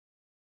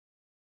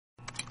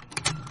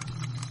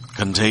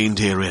Contained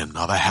herein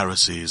are the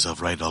heresies of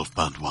Radolf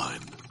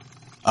Burntwine,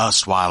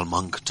 erstwhile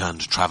monk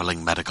turned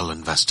traveling medical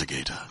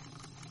investigator.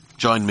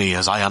 Join me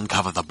as I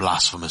uncover the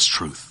blasphemous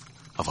truth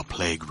of a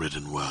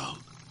plague-ridden world,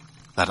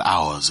 that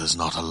ours is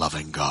not a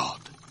loving God,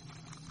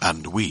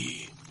 and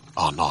we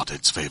are not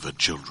its favored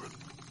children.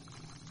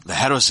 The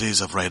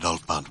heresies of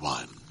Radolf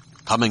Burntwine,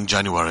 coming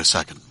January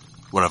 2nd,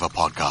 wherever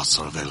podcasts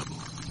are available.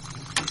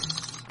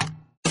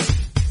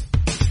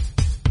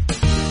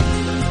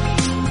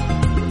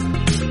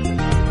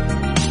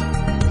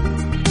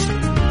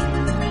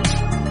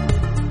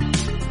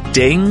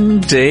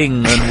 Ding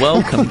ding, and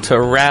welcome to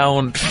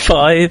round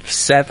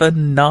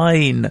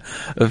 579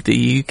 of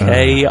the UK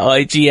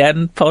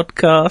IGN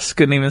podcast.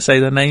 Couldn't even say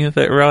the name of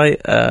it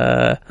right.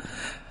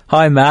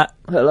 Hi Matt.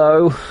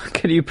 Hello.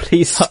 Can you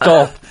please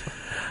stop?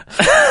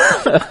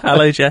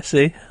 Hello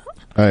Jesse.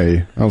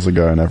 Hey, how's it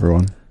going,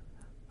 everyone?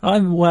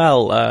 I'm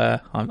well.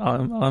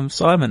 I'm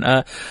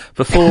Simon.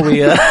 Before we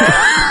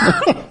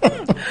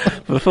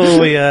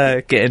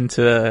get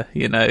into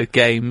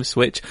games,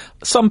 which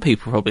some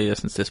people probably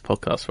listen to this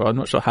podcast for, I'm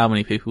not sure how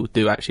many people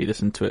do actually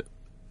listen to it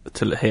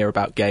to hear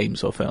about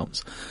games or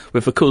films.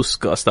 We've of course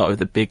got to start with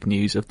the big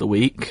news of the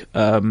week.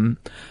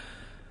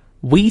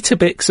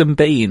 Weetabix and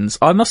beans.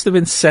 I must have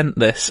been sent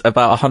this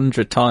about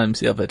 100 times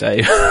the other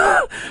day,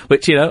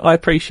 which I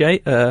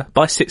appreciate.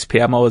 By 6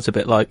 p.m. I was a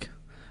bit like,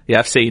 yeah,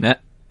 I've seen it.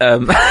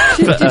 Did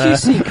you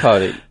see,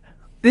 Cardi?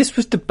 This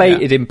was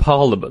debated in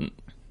Parliament.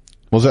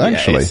 Was it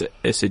actually? Yeah,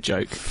 it's a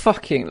joke.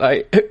 Fucking,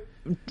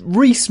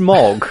 Rees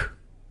Mogg,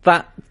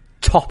 that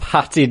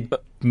top-hatted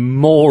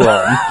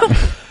moron,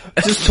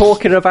 just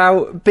talking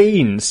about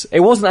beans. It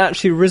wasn't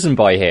actually risen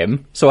by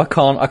him, so I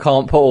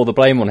can't put all the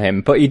blame on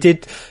him, but he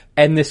did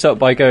end this up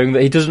by going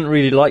that he doesn't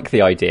really like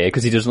the idea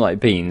because he doesn't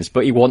like beans,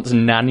 but he wants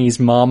Nanny's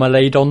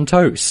marmalade on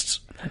toast.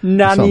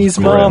 Nanny's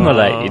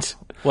marmalade.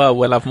 Well,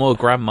 we'll have more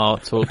grandma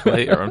talk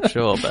later, I'm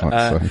sure.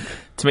 But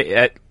to me,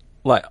 I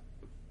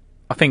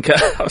think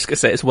I was going to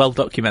say it's well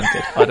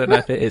documented. I don't know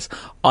if it is.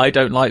 I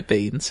don't like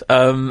beans. Is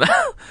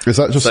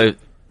that just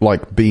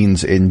like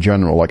beans in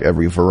general, like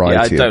every variety?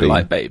 Yeah, I don't of bean?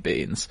 like baked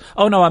beans.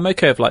 Oh no, I'm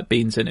okay with like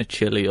beans in a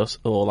chili or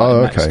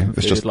like Mexican okay.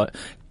 It's food, just like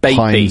baked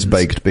Heinz beans.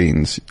 baked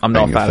beans. I'm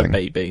not a fan of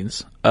baked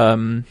beans.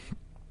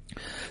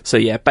 So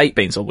yeah, baked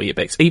beans or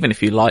Weetabix. Even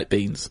if you like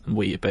beans and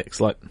Weetabix,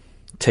 like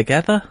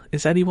together,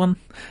 is anyone?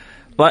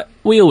 Like,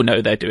 we all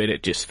know they're doing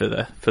it just for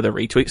the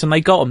retweets, and they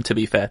got them, to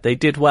be fair. They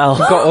did well. You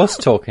got us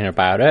talking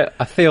about it.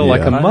 I feel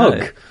like a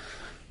mug.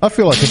 I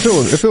feel like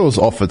if it was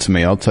offered to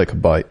me, I'd take a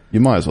bite.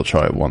 You might as well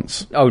try it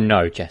once. Oh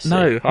no, Jesse.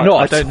 No,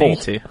 I don't need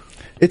to.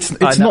 It's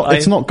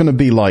not going to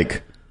be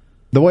like,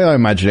 the way I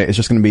imagine it is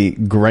just going to be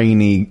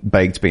grainy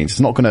baked beans. It's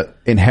not going to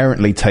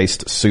inherently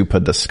taste super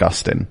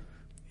disgusting.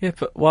 Yeah,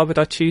 but why would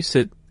I choose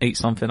to eat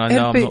something I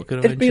know I'm not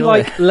going to enjoy? It'd be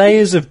like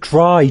layers of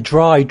dry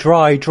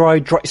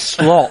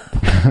slop.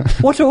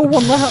 What do I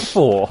want that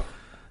for?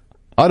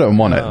 I don't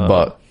want it,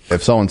 but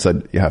if someone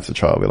said you have to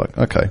try, I'll be like,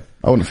 okay.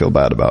 I wouldn't feel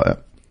bad about it.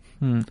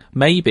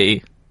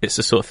 Maybe it's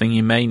the sort of thing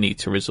you may need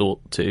to resort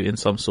to in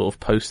some sort of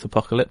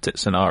post-apocalyptic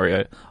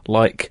scenario,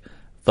 like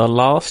The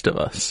Last of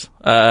Us.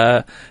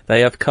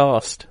 They have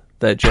cast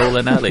their Joel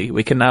and Ellie.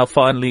 We can now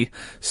finally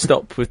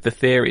stop with the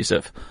theories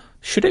of,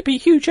 should it be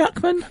Hugh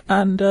Jackman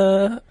and,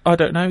 I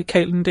don't know,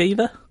 Caitlin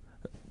Dever?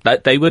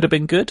 They would have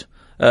been good.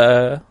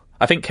 I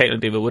think Caitlin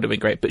Dever would have been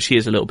great, but she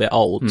is a little bit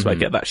old, so I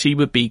get that. She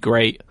would be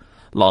great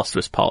Last of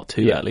Us Part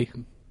 2, Ellie.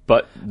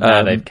 But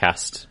now they've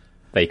cast,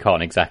 they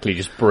can't exactly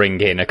just bring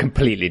in a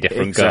completely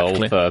different girl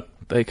for...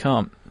 They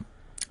can't.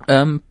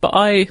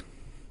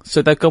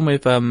 So they've gone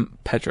with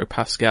Pedro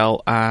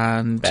Pascal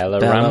and Bella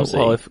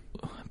Ramsey.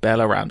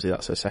 Bella Ramsey,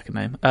 that's her second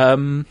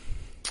name.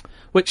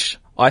 Which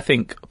I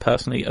think,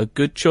 personally, are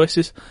good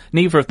choices.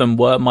 Neither of them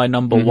were my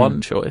number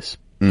one choice,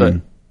 but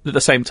at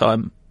the same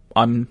time,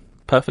 I'm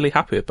perfectly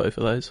happy with both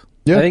of those.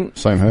 Yeah, I think,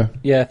 same here.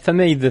 Yeah, for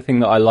me, the thing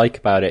that I like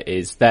about it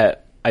is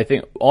that I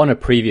think on a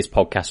previous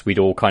podcast, we'd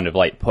all kind of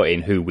like put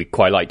in who we'd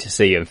quite like to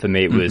see, and for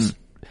me, it was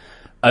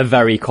a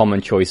very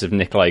common choice of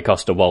Nikolai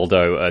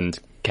Coster-Waldau and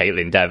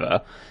Caitlin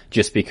Dever,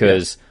 just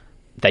because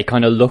they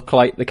kind of look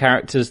like the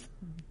characters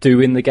do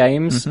in the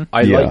games.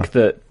 I like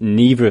that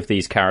neither of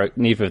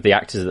the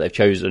actors that they've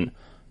chosen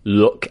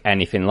look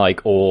anything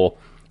like or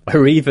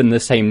even the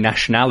same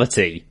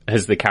nationality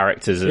as the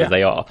characters as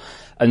they are.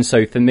 And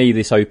so for me,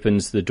 this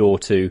opens the door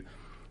to,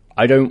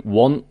 I don't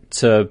want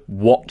to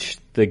watch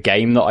the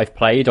game that I've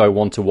played. I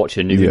want to watch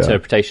a new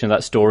interpretation of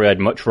that story. I'd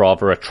much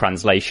rather a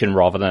translation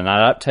rather than an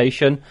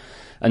adaptation.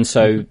 And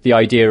so the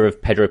idea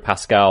of Pedro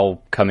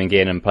Pascal coming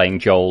in and playing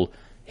Joel,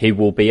 he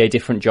will be a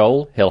different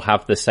Joel. He'll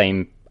have the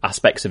same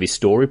aspects of his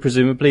story,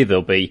 presumably.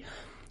 There'll be,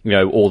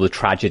 all the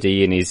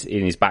tragedy in his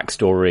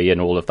backstory and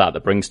all of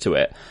that brings to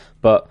it.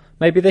 But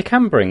maybe they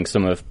can bring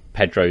some of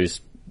Pedro's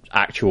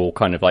actual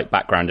kind of like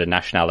background and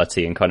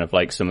nationality and kind of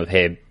like some of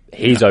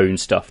his own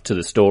stuff to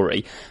the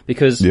story.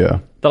 Because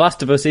The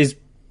Last of Us is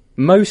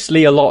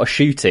mostly a lot of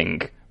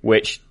shooting,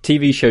 which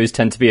TV shows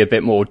tend to be a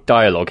bit more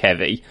dialogue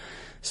heavy.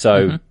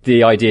 So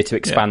the idea to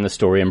expand the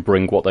story and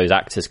bring what those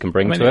actors can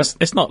bring to it.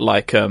 It's not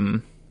like,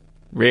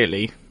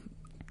 really,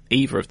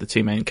 either of the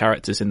two main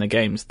characters in the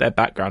games, their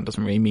background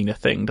doesn't really mean a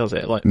thing, does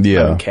it? Like,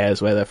 no one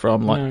cares where they're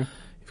from. Like,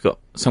 you've got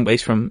some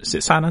ways from, is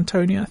it San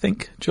Antonio, I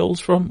think, Joel's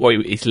from? Well,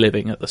 he's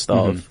living at the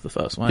start of the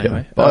first one,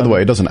 anyway. By the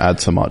way, it doesn't add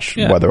so much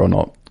whether or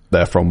not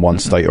they're from one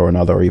state or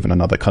another, or even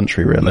another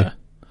country, really. No.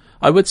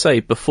 I would say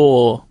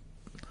before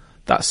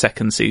that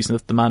second season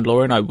of The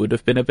Mandalorian, I would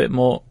have been a bit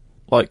more,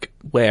 like,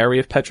 wary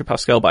of Pedro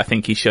Pascal, but I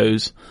think he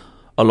shows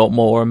a lot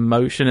more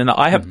emotion. And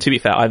I have, to be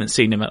fair, I haven't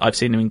seen him. I've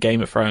seen him in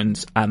Game of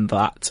Thrones and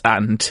the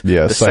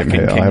same second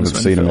here. Kingsman I haven't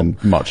seen him in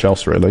much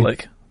else, really.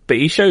 Like, but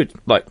he showed,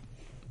 like,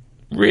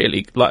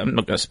 really, like, I'm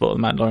not going to spoil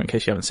The Mandalorian in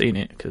case you haven't seen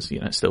it, because, you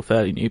know, it's still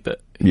fairly new,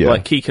 but,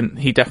 like, he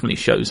definitely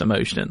shows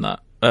emotion in that.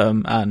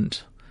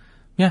 And,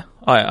 yeah,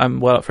 I'm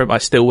well up for him. I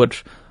still would,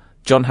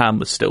 John Hamm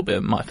would still be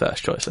my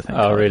first choice, I think.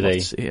 Oh, really? I'd love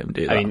to see him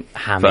do that. I mean,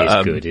 Hamm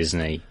is good, isn't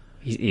he?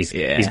 He's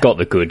got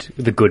the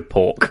good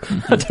pork.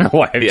 I don't know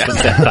why I just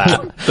said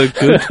that. The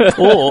good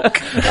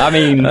pork. I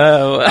mean,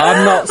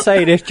 I'm not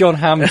saying if John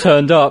Hamm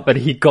turned up and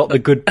he got the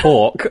good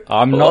pork,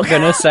 I'm not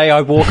going to say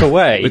I'd walk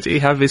away. Would he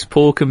have his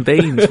pork and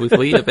beans with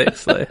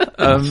Weetabix though?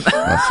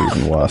 That's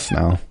even worse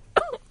now.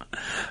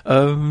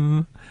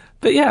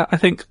 But yeah, I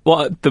think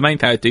the main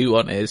thing I do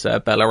want is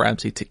Bella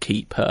Ramsey to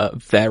keep her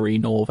very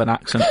northern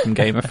accent from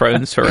Game of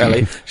Thrones for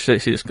Ellie.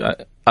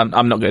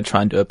 I'm not going to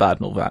try and do a bad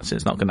northern accent.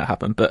 It's not going to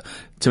happen. But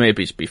to me,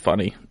 it'd be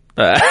funny.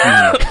 In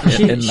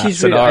that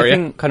scenario. Really, I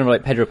think kind of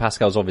like Pedro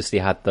Pascal's obviously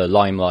had the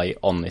limelight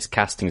on this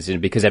casting decision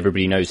because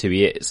everybody knows who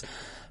he is.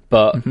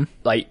 But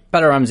like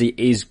Bella Ramsey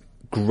is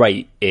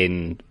great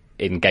in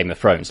Game of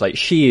Thrones. Like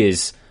she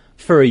is,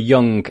 for a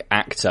young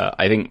actor,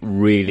 I think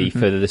really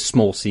for the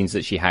small scenes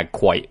that she had,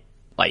 quite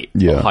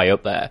high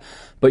up there.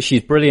 But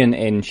she's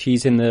brilliant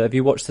she's in have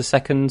you watched the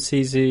second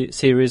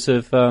series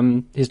of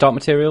His Dark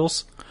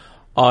Materials?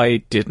 I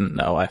didn't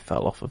know. I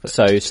fell off of it.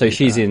 So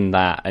she's in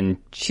that, and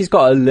she's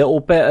got a little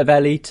bit of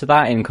Ellie to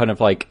that, in kind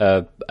of like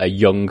a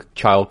young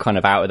child kind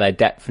of out of their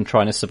depth and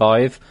trying to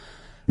survive.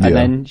 And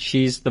then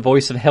she's the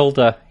voice of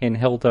Hilda in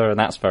Hilda, and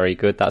that's very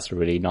good. That's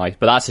really nice.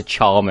 But that's a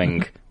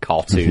charming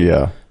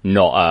cartoon,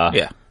 not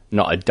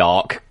a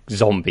dark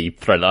zombie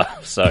thriller.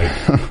 So,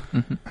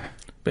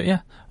 but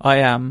yeah, I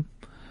am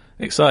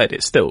excited.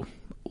 It's still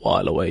a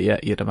while away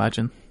yet, you'd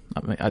imagine.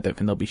 I mean, I don't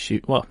think they'll be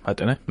shooting. Well, I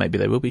don't know. Maybe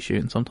they will be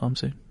shooting sometime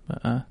soon.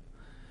 But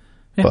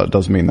it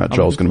does mean that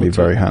Joel's going to be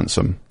very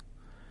handsome,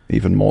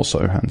 even more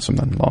so handsome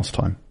than last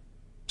time.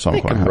 So I'm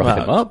quite happy. Rough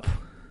him up.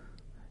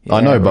 Yeah,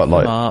 I know, but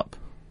like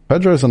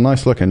Pedro's a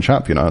nice looking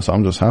chap, you know. So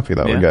I'm just happy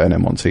that we're getting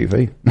him on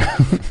TV.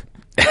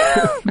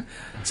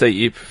 So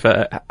you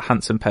prefer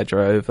handsome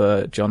Pedro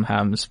over John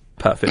Hamm's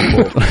perfect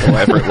walk, or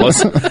whatever it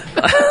was?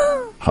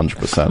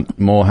 100%.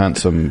 More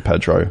handsome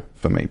Pedro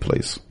for me,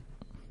 please.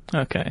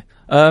 Okay.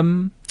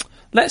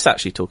 Let's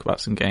actually talk about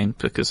some games,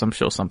 because I'm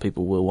sure some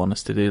people will want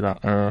us to do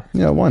that.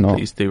 Yeah, why not?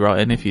 Please do write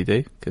in if you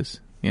do,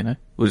 because, you know,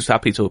 we're just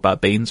happy to talk about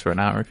beans for an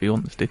hour if you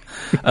want us to.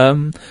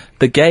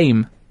 The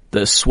game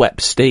that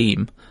swept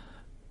Steam,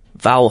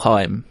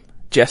 Valheim,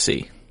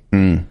 Jesse.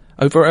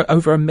 Over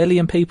 1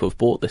 million people have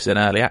bought this in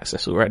early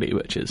access already,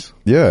 which is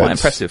quite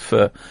impressive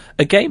for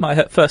a game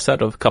I first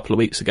heard of a couple of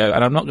weeks ago.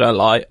 And I'm not going to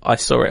lie, I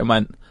saw it and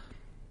went,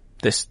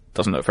 this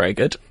doesn't look very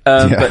good.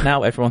 But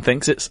now everyone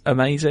thinks it's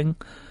amazing.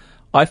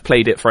 I've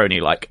played it for only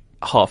like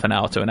half an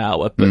hour to an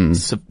hour, but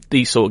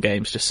these sort of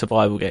games, just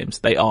survival games,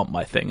 they aren't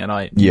my thing. And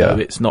I know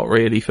it's not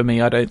really for me,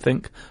 I don't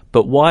think.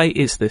 But why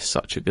is this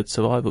such a good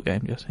survival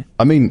game, Jesse?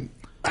 I mean,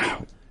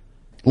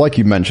 like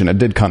you mentioned, it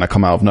did kind of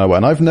come out of nowhere,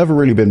 and I've never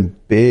really been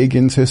big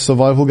into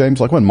survival games.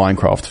 Like when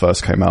Minecraft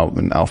first came out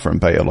in alpha and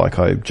beta, like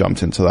I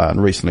jumped into that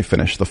and recently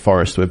finished The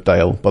Forest with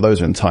Dale, but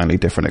those are entirely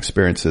different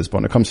experiences. But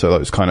when it comes to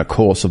those kind of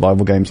core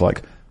survival games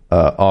like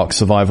Ark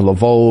Survival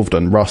Evolved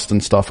and Rust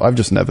and stuff, I've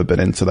just never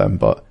been into them.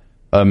 But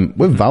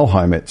with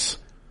Valheim,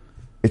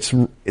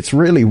 it's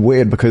really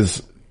weird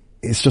because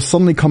it's just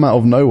suddenly come out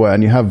of nowhere,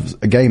 and you have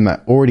a game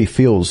that already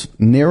feels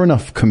near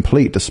enough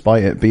complete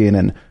despite it being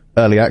in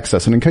early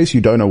access. And in case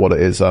you don't know what it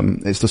is,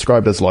 it's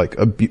described as like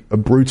a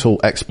brutal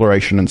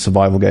exploration and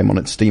survival game on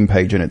its Steam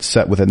page, and it's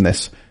set within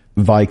this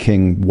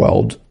Viking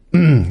world.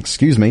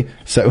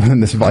 Set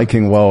within this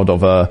Viking world of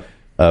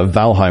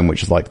Valheim,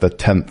 which is like the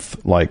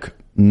 10th like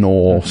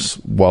Norse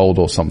world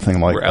or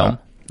something like that.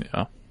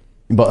 Yeah.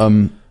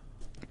 But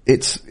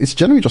it's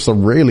generally just a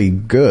really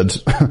good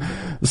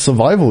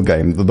survival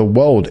game. The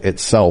world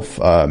itself,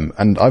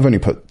 and I've only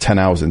put 10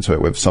 hours into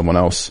it with someone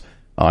else,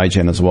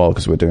 IGN as well,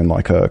 because we're doing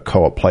like a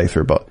co-op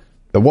playthrough, but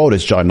the world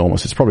is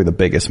ginormous. It's probably the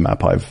biggest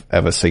map I've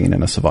ever seen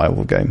in a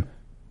survival game,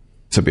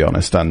 to be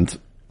honest. And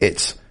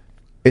it's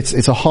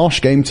a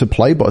harsh game to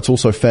play, but it's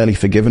also fairly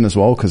forgiving as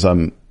well, because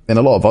in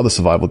a lot of other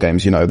survival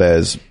games, you know,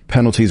 there's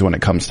penalties when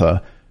it comes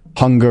to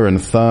hunger and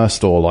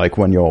thirst, or like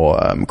when you're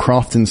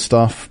crafting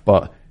stuff.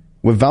 But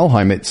with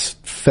Valheim, it's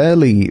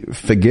fairly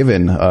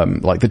forgiving.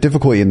 Like the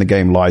difficulty in the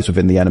game lies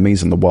within the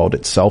enemies and the world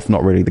itself,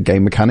 not really the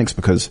game mechanics,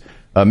 because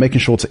making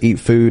sure to eat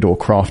food or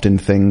crafting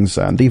things,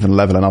 and even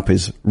leveling up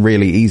is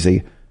really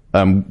easy.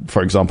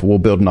 For example, we're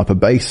building up a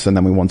base and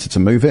then we wanted to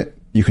move it.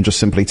 You can just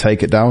simply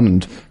take it down,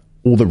 and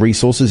all the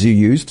resources you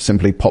used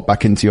simply pop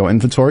back into your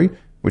inventory,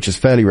 which is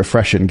fairly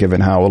refreshing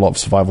given how a lot of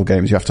survival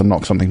games you have to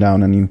knock something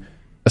down and you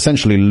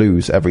essentially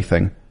lose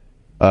everything.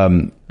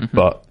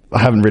 But I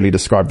haven't really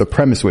described the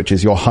premise, which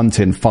is you're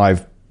hunting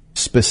 5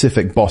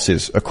 specific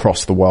bosses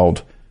across the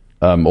world,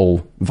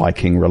 all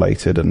Viking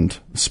related and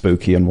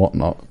spooky and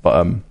whatnot.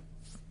 But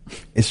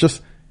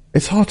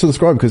it's hard to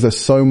describe because there's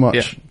so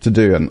much to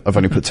do, and I've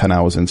only put 10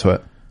 hours into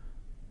it.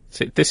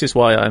 See, this is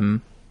why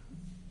I'm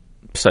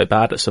so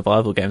bad at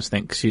survival games, I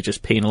think, because you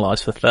just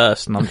penalise for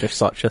thirst, and I'm just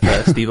such a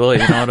thirsty boy,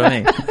 you know what I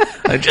mean?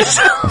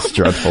 That's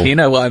dreadful. You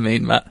know what I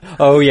mean, Matt?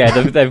 Oh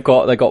yeah, they've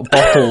got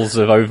bottles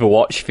of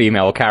Overwatch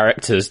female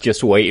characters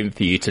just waiting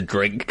for you to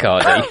drink,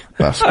 Cardi.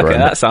 That's Okay, great.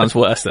 that sounds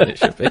worse than it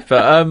should be.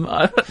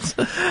 But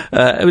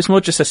it was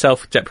more just a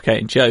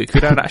self-deprecating joke.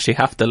 You don't actually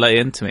have to lay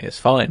into me. It's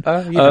fine.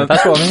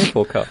 That's what I'm here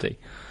for, Cardi.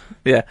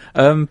 Yeah.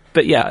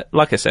 But yeah,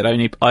 like I said, I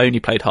only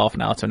played half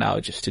an hour to an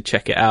hour just to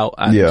check it out,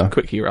 and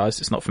quickly realised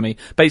it's not for me.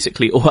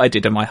 Basically, all I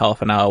did in my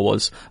half an hour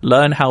was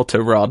learn how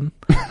to run,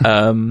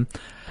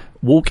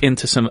 walk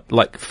into some,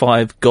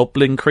 5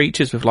 goblin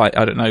creatures with, I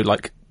don't know,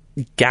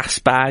 gas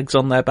bags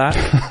on their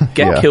back,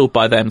 get killed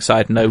by them because I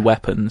had no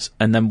weapons,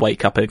 and then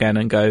wake up again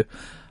and go,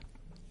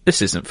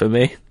 this isn't for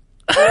me.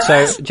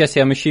 So,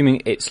 Jesse, I'm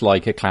assuming it's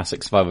like a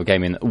classic survival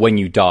game in that when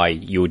you die,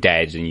 you're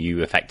dead and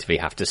you effectively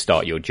have to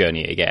start your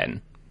journey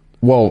again.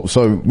 Well,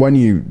 so when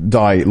you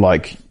die,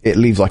 it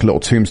leaves a little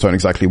tombstone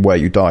exactly where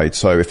you died.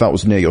 So if that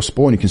was near your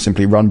spawn, you can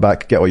simply run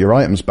back, get all your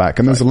items back.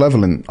 And there's a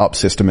leveling up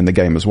system in the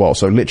game as well.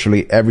 So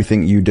literally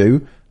everything you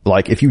do,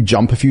 if you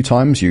jump a few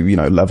times, you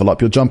level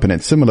up your jumping.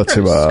 It's similar to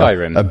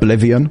Skyrim.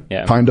 Oblivion,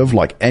 kind of.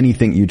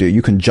 Anything you do,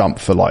 you can jump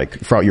for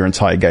throughout your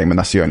entire game, and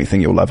that's the only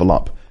thing you'll level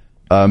up.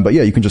 But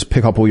yeah, you can just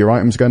pick up all your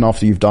items again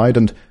after you've died.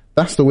 And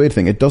that's the weird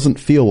thing. It doesn't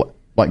feel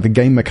the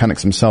game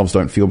mechanics themselves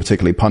don't feel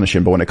particularly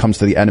punishing, but when it comes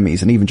to the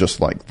enemies and even just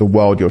the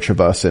world you're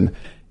traversing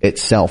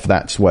itself,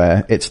 that's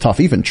where it's tough.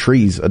 Even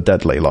trees are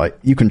deadly.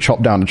 You can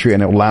chop down a tree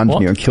and it'll land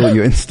on you and kill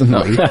you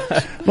instantly.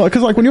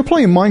 Because when you're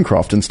playing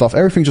Minecraft and stuff,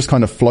 everything just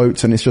kind of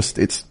floats, and it's just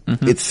it's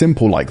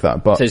simple like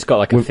that. But so it's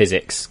got a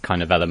physics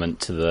kind of element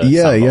to the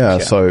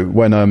sandbox. So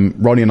when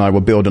Ronnie and I were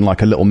building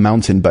a little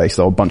mountain base,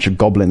 there were a bunch of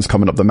goblins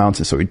coming up the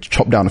mountain, so we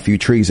chopped down a few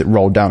trees, it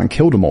rolled down and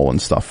killed them all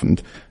and stuff,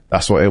 and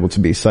that's why we're able to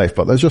be safe.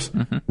 But there's just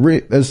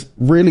there's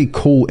really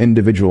cool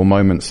individual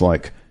moments,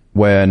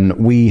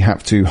 when we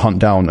have to hunt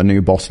down a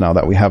new boss now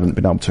that we haven't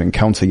been able to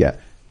encounter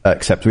yet,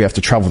 except we have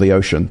to travel the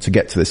ocean to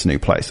get to this new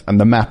place. And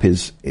the map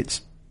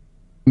it's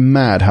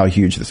mad how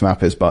huge this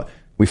map is, but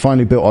we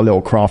finally built our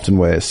little craft and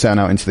we're setting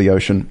out into the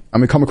ocean,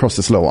 and we come across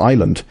this little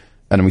island,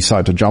 and then we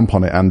decide to jump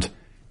on it, and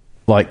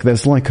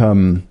there's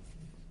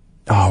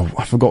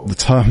I forgot the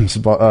terms,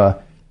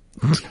 but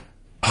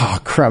oh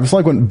crap, it's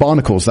when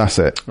barnacles, that's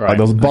it. Right.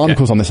 There's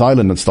barnacles on this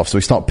island and stuff, so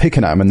we start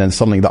picking at them, and then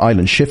suddenly the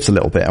island shifts a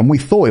little bit, and we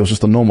thought it was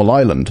just a normal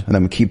island, and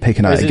then we keep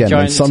picking at it again,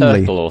 and suddenly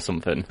turtle or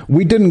something?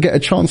 We didn't get a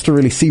chance to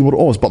really see what it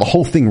was, but the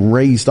whole thing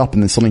raised up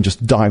and then suddenly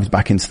just dived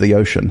back into the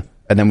ocean,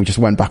 and then we just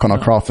went back on our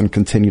craft and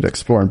continued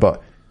exploring.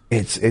 But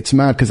it's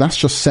mad, because that's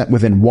just set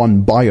within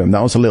one biome.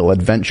 That was a little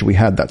adventure we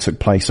had that took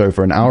place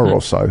over an hour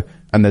or so,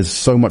 and there's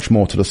so much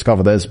more to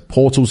discover. There's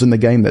portals in the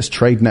game, there's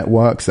trade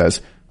networks,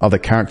 there's other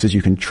characters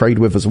you can trade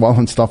with as well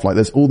and stuff.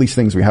 There's all these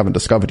things we haven't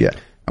discovered yet,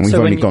 and we've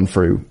only gone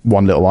through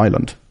one little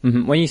island.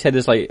 When you say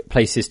there's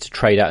places to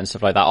trade at and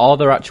stuff like that, are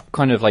there actual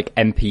kind of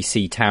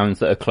NPC towns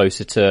that are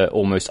closer to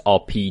almost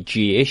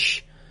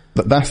RPG-ish?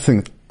 That's the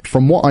thing.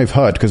 From what I've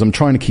heard, because I'm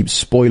trying to keep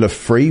spoiler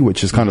free,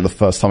 which is kind of the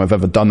first time I've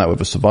ever done that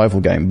with a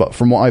survival game, but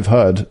from what I've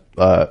heard,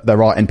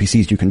 there are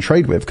NPCs you can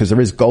trade with, because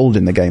there is gold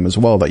in the game as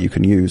well that you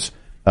can use,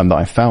 that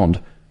I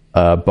found.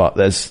 But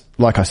there's,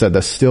 like I said,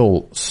 there's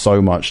still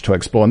so much to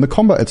explore, and the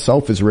combat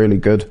itself is really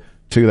good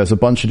too. There's a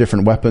bunch of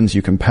different weapons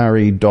you can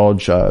parry,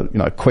 dodge.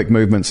 Quick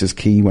movements is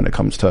key when it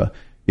comes to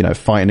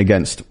fighting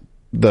against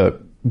the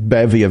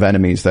bevy of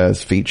enemies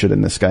there's featured in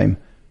this game.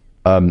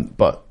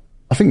 But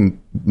I think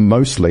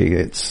mostly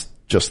it's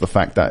just the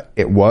fact that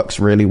it works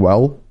really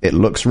well. It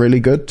looks really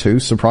good too,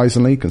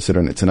 surprisingly,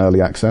 considering it's in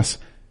early access.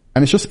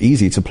 And it's just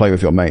easy to play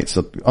with your mates.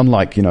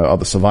 Unlike,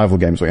 other survival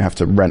games where you have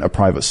to rent a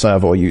private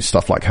server or use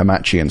stuff like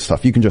Hamachi and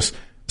stuff, you can just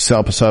set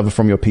up a server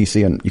from your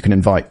PC and you can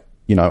invite,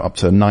 up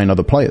to 9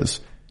 other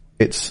players.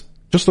 It's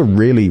just a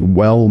really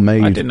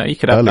well-made, I didn't know you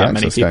could have that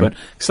many people.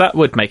 Because that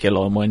would make it a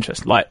lot more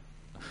interesting.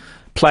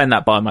 Playing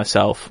that by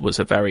myself was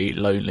a very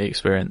lonely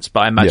experience,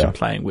 but I imagine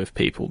playing with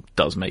people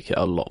does make it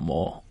a lot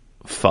more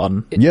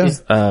fun.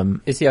 Is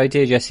the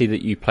idea, Jesse,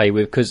 that you play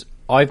with, because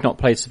I've not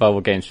played survival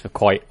games for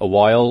quite a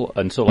while,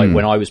 and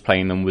when I was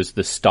playing them was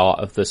the start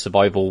of the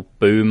survival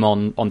boom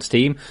on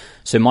Steam.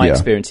 So my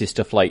experience is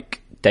stuff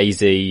like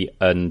DayZ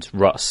and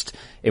Rust,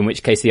 in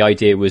which case the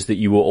idea was that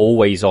you were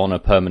always on a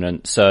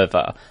permanent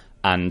server,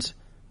 and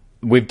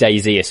with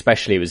DayZ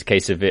especially, it was a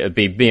case of it would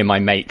be me and my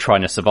mate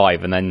trying to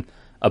survive, and then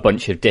a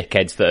bunch of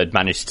dickheads that had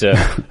managed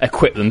to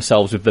equip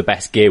themselves with the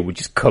best gear would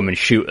just come and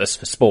shoot us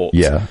for sport.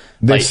 Yeah.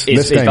 This game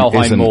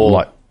Valheim isn't more...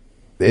 like...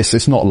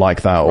 It's not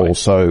like that. Right.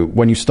 Also,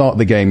 when you start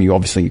the game, you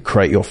obviously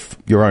create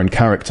your own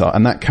character,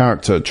 and that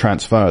character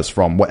transfers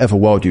from whatever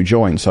world you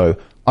join. So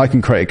I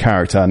can create a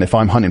character, and if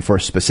I'm hunting for a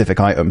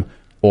specific item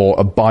or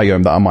a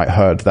biome that I might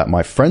heard that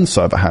my friend's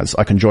server has,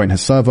 I can join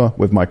his server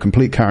with my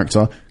complete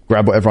character,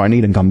 grab whatever I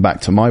need, and come back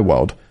to my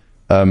world.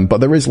 But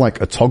there is like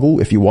a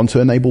toggle if you want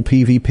to enable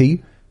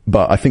PvP,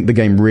 but I think the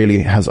game really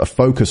has a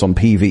focus on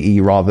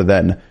PvE rather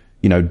than,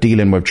 you know,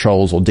 dealing with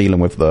trolls or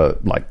dealing with the,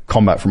 like,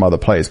 combat from other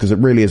players, because it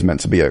really is meant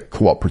to be a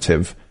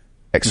cooperative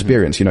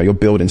experience. You know, you're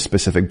building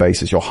specific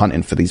bases, you're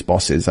hunting for these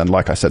bosses, and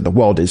like I said, the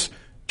world is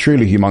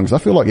truly humongous. I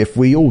feel like if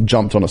we all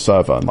jumped on a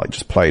server and, like,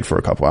 just played for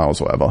a couple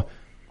hours or whatever,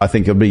 I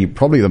think it'd be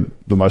probably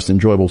the most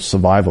enjoyable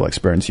survival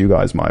experience you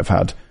guys might have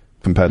had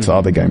compared to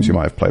other games you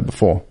might have played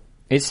before.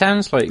 It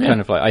sounds like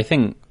kind of like, I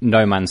think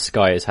No Man's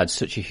Sky has had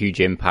such a huge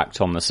impact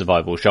on the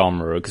survival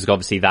genre, because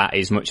obviously that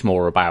is much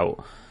more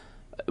about,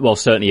 well,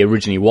 certainly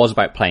originally was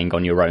about playing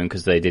on your own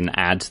because they didn't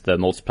add the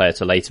multiplayer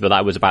till later, but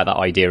that was about that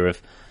idea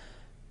of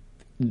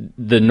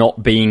the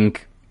not being,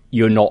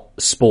 you're not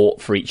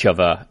sport for each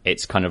other.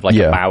 It's kind of like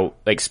about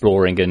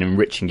exploring and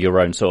enriching your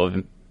own sort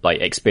of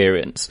like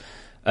experience.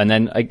 And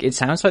then it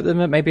sounds like there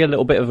may be a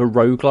little bit of a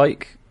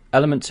roguelike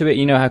element to it.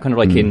 You know how kind of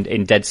like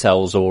in Dead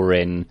Cells or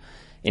in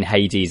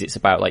Hades, it's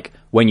about like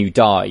when you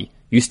die,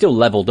 you still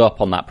leveled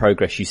up on that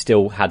progress. You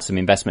still had some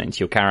investment into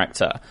your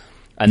character.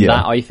 And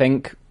that, I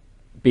think,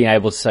 being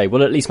able to say,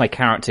 well, at least my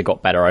character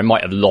got better. I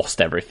might have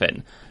lost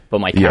everything,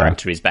 but my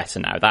character is better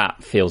now.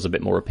 That feels a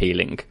bit more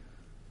appealing.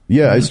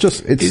 Yeah, it's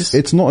just,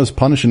 it's not as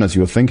punishing as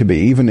you would think it'd be.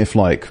 Even if,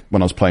 like,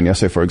 when I was playing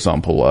yesterday, for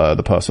example,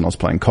 the person I was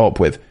playing co-op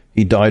with,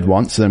 he died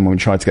once, and then when we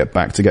tried to get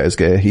back to get his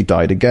gear, he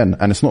died again.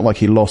 And it's not like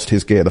he lost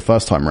his gear the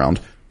first time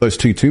around. Those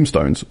 2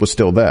 tombstones were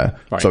still there.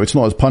 Right. So it's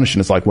not as punishing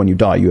as, like, when you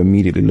die, you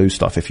immediately lose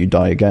stuff if you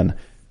die again.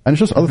 And it's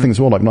just other things as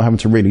well, like not having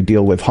to really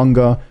deal with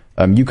hunger.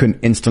 You can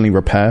instantly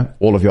repair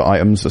all of your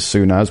items as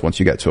soon as, once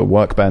you get to a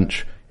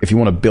workbench. If you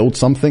want to build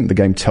something, the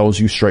game tells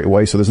you straight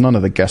away. So there's none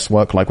of the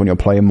guesswork, like when you're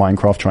playing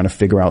Minecraft trying to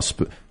figure out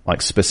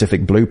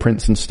specific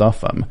blueprints and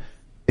stuff.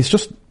 It's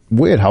just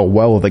weird how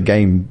well the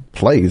game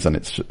plays, and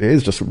it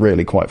is just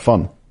really quite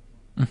fun.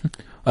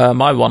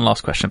 My one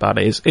last question about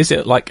it is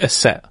it like a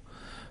set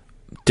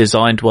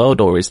designed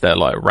world, or is there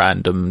like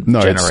random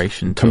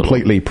generation? It's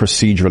completely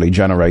procedurally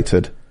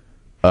generated.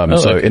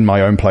 So in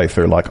my own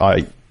playthrough, like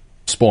I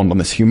spawned on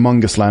this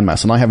humongous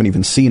landmass, and I haven't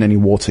even seen any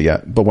water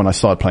yet. But when I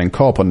started playing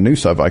co-op on a new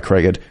server I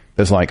created,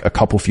 there's like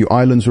a few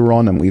islands we're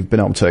on, and we've been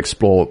able to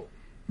explore,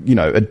 you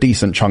know, a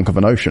decent chunk of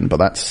an ocean. But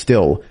that's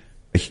still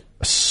a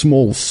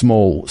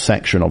small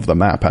section of the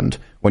map. And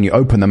when you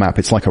open the map,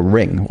 it's like a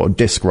ring, or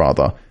disc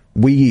rather.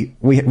 We've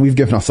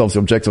given ourselves the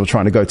objective of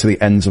trying to go to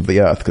the ends of the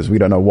earth because we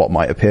don't know what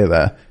might appear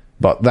there.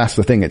 But that's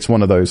the thing. It's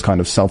one of those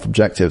kind of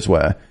self-objectives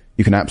where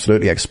you can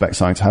absolutely expect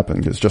something to happen.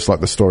 Because just like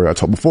the story I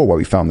told before, where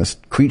we found this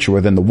creature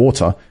within the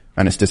water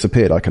and it's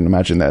disappeared, I can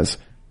imagine there's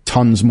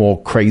tons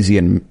more crazy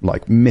and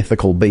like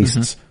mythical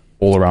beasts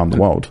all around the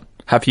world.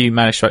 Have you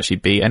managed to actually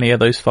beat any of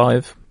those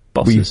 5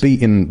 bosses? We've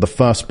beaten the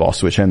first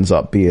boss, which ends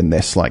up being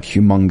this like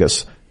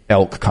humongous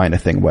elk kind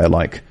of thing where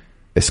like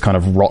this kind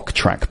of rock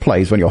track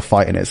plays when you're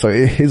fighting it. So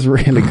it is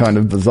really kind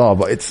of bizarre,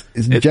 but it's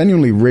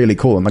genuinely really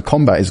cool, and the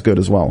combat is good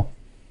as well.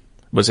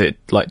 Was it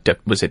like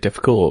was it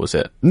difficult, or was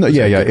it? No,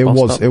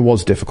 it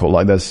was difficult.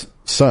 Like there's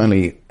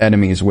certainly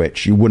enemies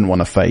which you wouldn't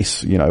want to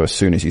face, you know, as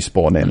soon as you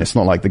spawn in. It's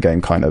not like the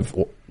game kind of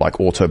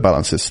like auto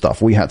balances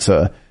stuff. We had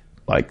to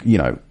like, you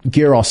know,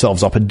 gear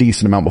ourselves up a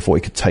decent amount before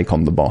we could take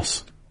on the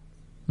boss.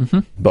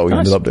 But we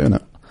ended up doing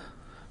it.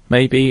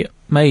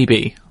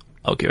 Maybe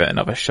I'll give it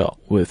another shot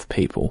with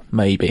people.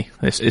 Maybe.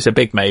 It's a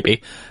big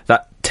maybe.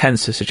 That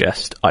tends to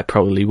suggest I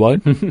probably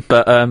won't.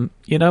 But,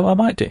 you know, I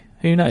might do.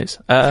 Who knows?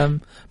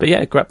 But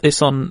yeah,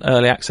 it's on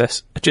early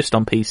access, just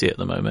on PC at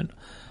the moment.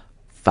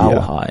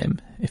 Valheim,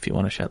 if you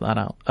want to check that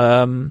out.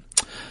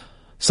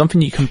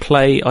 Something you can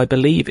play, I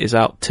believe, is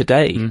out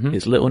today,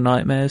 is Little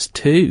Nightmares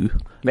 2.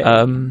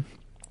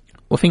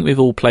 I think we've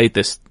all played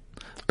this,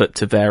 but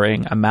to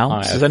varying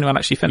amounts. Has anyone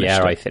actually finished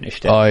it? Yeah, I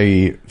finished it.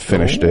 I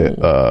finished it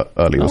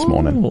early this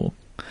morning.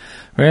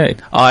 Right.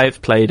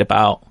 I've played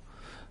about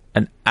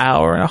an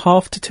hour and a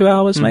half to 2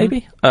 hours,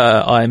 maybe.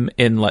 I'm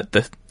in like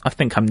I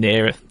think I'm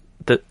near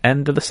the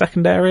end of the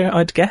second area,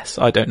 I'd guess.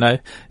 I don't know.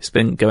 It's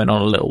been going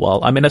on a little while.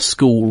 I'm in a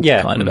school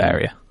kind of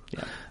area.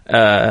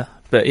 Yeah.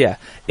 But yeah,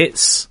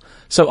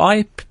 so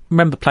I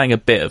remember playing a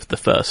bit of the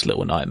first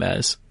Little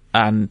Nightmares,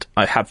 and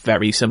I have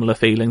very similar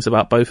feelings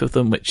about both of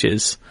them, which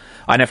is,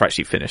 I never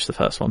actually finished the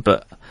first one,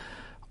 but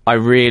I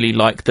really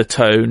like the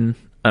tone,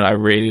 and I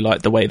really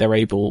like the way they're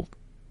able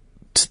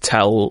to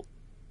tell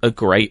a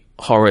great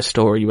horror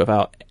story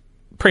without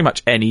pretty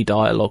much any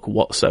dialogue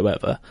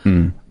whatsoever.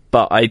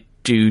 But I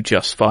do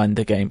just find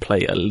the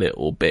gameplay a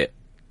little bit,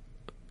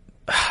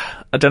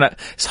 I don't know,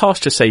 it's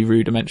harsh to say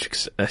rudimentary,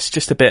 because it's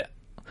just a bit,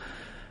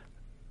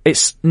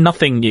 it's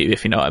nothing new,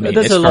 if you know what I mean.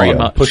 There's it's a lot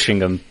of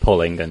pushing and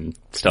pulling and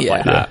stuff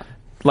like that.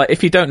 like,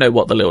 if you don't know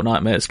what the Little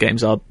Nightmares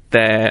games are,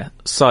 they're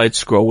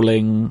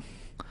side-scrolling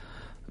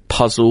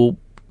puzzle,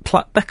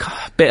 they're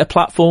a bit of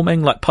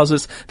platforming, like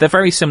puzzles. They're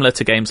very similar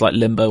to games like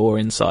Limbo or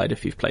Inside,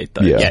 if you've played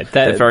those. Yeah,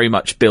 they're very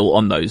much built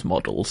on those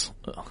models.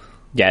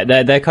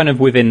 Yeah, they're kind of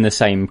within the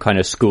same kind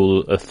of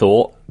school of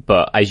thought,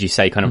 but as you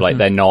say, kind of like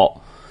they're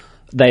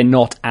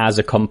not as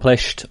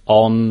accomplished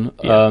on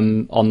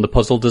the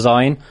puzzle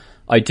design.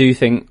 I do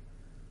think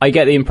I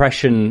get the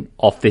impression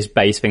off this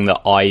base thing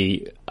that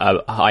I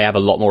have a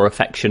lot more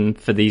affection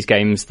for these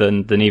games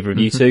than either of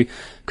you two,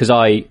 because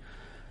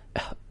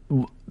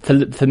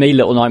for me,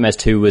 Little Nightmares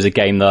 2 was a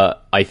game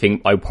that I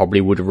think I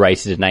probably would have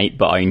rated an 8,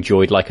 but I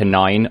enjoyed like a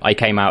 9. I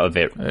came out of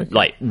it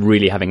like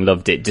really having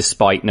loved it,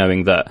 despite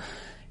knowing that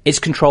its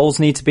controls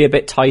need to be a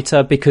bit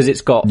tighter because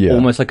it's got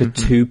almost like a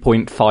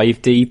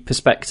 2.5D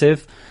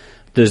perspective.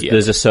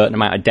 There's a certain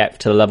amount of depth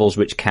to the levels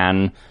which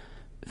can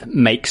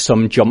make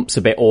some jumps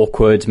a bit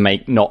awkward,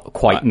 make not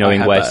quite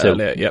knowing where to.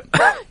 Earlier,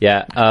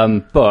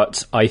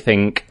 but I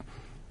think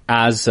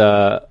as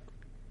a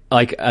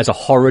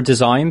horror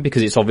design,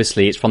 because it's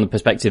from the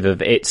perspective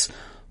of it's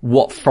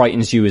what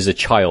frightens you as a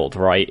child,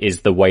 right,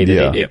 is the way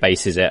that it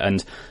bases it.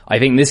 And I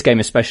think this game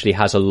especially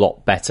has a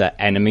lot better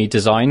enemy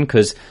design,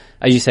 because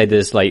as you say,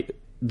 there's like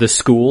the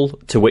school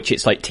to which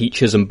it's like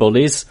teachers and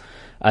bullies.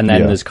 And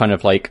then there's kind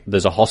of like,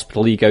 there's a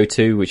hospital you go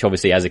to, which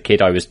obviously as a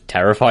kid I was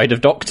terrified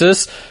of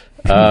doctors.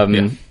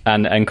 And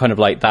kind of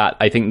like that.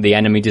 I think the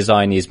enemy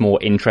design is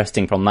more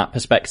interesting from that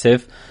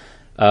perspective.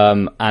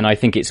 And I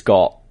think it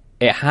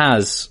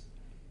has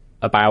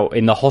about,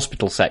 in the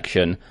hospital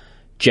section,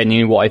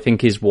 genuinely what I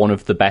think is one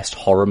of the best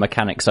horror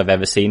mechanics I've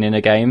ever seen in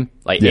a game.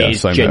 Like, it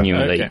is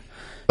genuinely.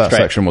 That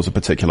section was a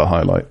particular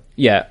highlight.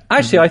 Yeah.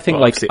 Actually, I think,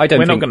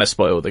 we're not going to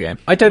spoil the game.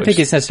 I don't think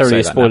it's necessarily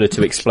a spoiler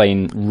to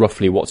explain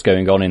roughly what's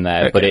going on in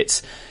there, but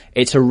it's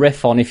a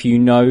riff on, if you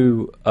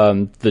know,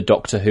 the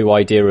Doctor Who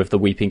idea of the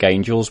Weeping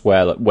Angels,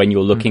 where like, when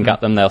you're looking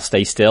at them, they'll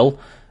stay still,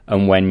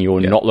 and when you're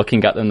not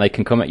looking at them, they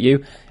can come at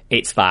you.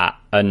 It's that.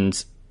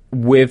 And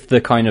with the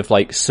kind of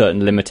like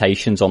certain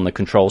limitations on the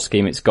control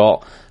scheme it's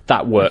got,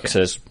 that works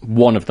as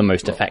one of the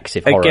most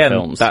effective horror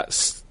films. That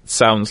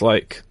sounds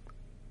like,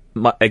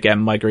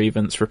 my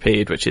grievance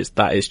repeated, which is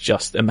that is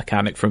just a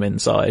mechanic from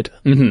Inside,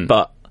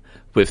 but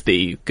with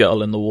the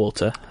girl in the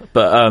water.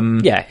 But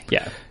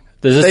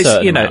there's a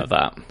certain amount of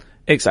that.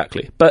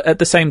 Exactly. But at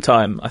the same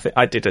time, I think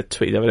I did a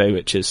tweet the other day,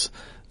 which is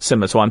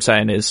similar to what I'm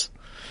saying, is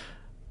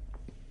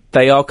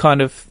they're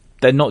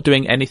not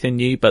doing anything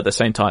new, but at the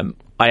same time,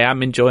 I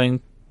am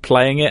enjoying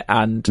playing it,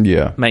 and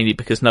mainly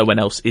because no one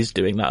else is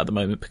doing that at the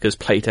moment, because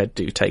Playdead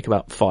do take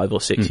about 5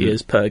 or 6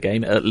 years per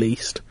game at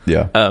least.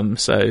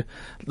 So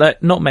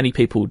not many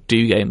people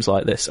do games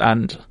like this,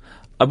 and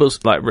I will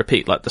like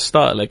repeat, like the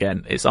style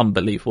again is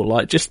unbelievable.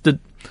 Like just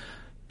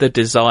the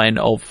design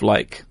of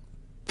like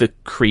the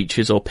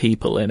creatures or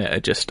people in it are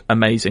just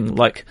amazing.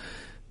 Like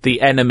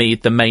the enemy,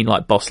 the main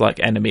like boss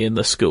like enemy in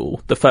the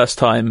school, the first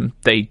time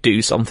they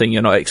do something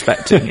you're not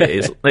expecting,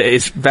 it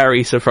is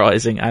very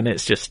surprising, and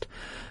it's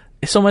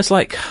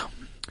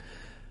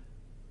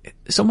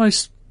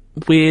almost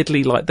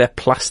weirdly like they're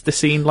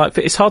plasticine. Like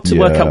it's hard to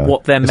work out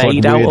what they're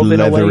made out of. In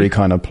a way, leathery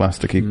kind of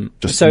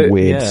plasticky,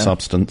 weird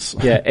substance.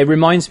 Yeah, it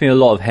reminds me a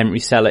lot of Henry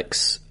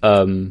Selick's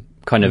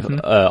kind of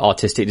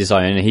artistic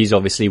design, and he's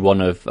obviously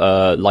one of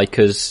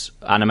Leica's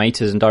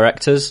animators and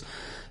directors.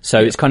 So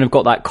it's kind of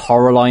got that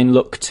Coraline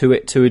look to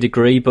it to a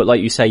degree, but like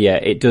you say,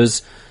 it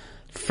does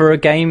for a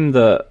game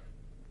that.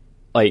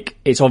 Like,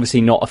 it's obviously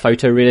not a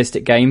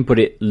photorealistic game, but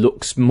it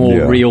looks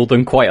more real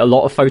than quite a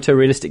lot of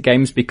photorealistic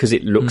games, because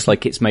it looks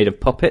like it's made of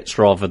puppets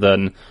rather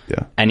than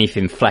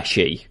anything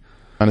fleshy.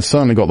 And it's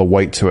certainly got the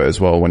weight to it as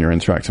well when you're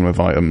interacting with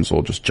items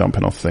or just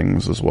jumping off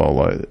things as well.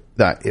 Like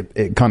that,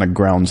 it kind of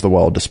grounds the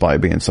world despite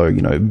being so,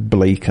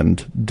 bleak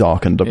and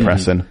dark and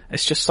depressing.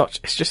 It's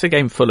just a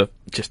game full of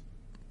just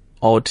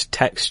odd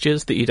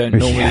textures that you don't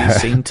normally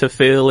seem to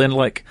feel in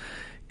like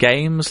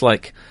games.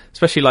 Like,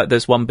 especially like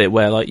there's one bit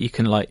where like you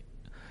can like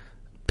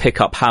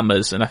pick up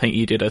hammers, and I think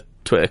you did a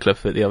Twitter clip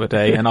of it the other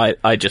day, and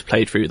I just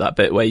played through that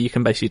bit where you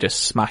can basically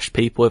just smash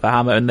people with a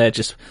hammer, and they're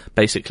just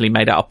basically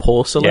made out of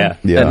porcelain.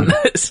 And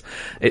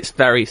it's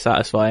very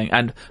satisfying.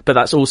 But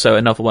that's also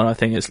another one I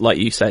think is, like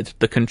you said,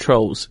 the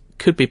controls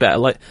could be better.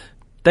 Like,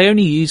 they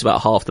only use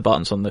about half the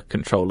buttons on the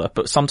controller,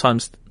 but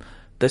sometimes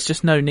there's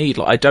just no need.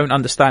 Like, I don't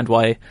understand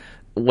why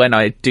when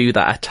I do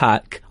that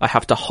attack, I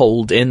have to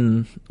hold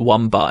in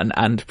one button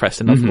and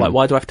press another. Like,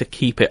 why do I have to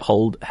keep it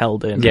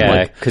held in?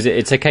 Yeah, because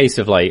it's a case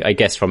of like, I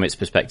guess from its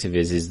perspective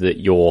is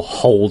that you're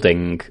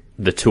holding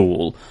the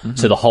tool.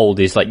 So the hold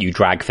is like you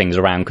drag things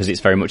around, because it's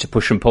very much a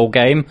push and pull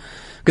game.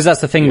 Because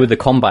that's the thing with the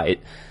combat.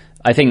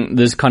 I think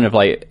there's kind of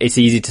like, it's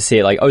easy to see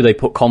it like, oh, they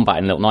put combat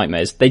in Little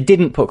Nightmares. They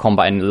didn't put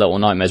combat in Little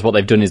Nightmares. What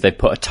they've done is they've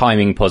put a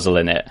timing puzzle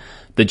in it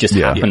that just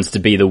happens to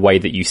be the way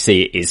that you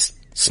see it is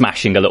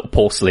smashing a little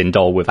porcelain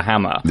doll with a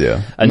hammer.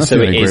 And so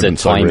it is a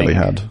timing. I really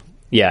had.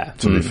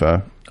 To be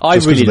fair. I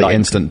just really like like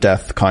instant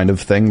death kind of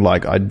thing.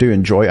 Like, I do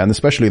enjoy it, and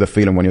especially the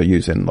feeling when you're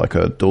using like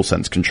a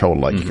DualSense controller,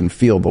 like you can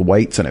feel the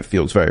weight and it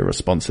feels very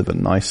responsive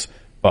and nice.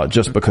 But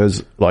just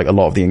because, like, a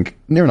lot of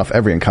near enough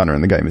every encounter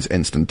in the game is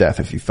instant death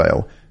if you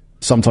fail,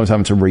 sometimes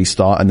having to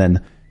restart and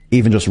then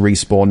even just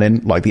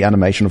respawning, like the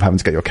animation of having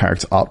to get your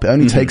character up, it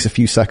only takes a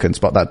few seconds,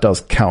 but that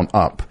does count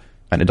up,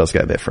 and it does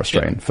get a bit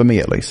frustrating, for me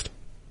at least.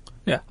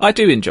 Yeah, I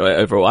do enjoy it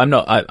overall.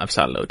 I've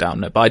sat a little down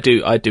there, but I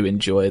do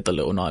enjoy the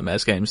Little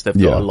Nightmares games. They've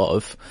got a lot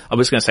of, I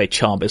was going to say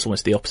charm, but it's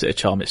almost the opposite of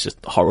charm. It's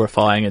just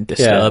horrifying and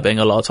disturbing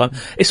a lot of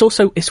time.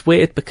 It's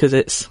weird because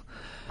it's,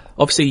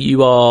 obviously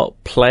you are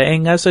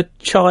playing as a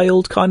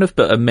child kind of,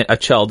 but a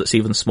child that's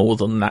even smaller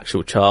than an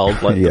actual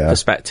child. Like the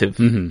perspective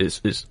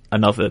is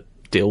another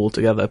deal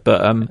altogether.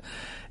 But,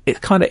 it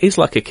kind of is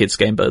like a kid's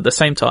game, but at the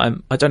same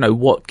time, I don't know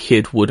what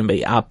kid wouldn't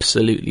be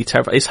absolutely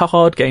terrified. It's a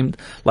hard game.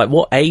 Like,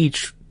 what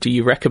age do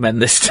you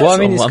recommend this to? Well, I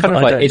mean, it's kind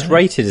of like, it's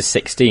rated as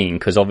 16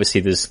 because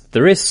obviously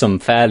there is some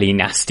fairly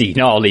nasty,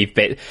 gnarly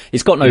bit.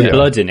 It's got no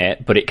blood in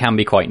it, but it can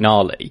be quite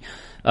gnarly.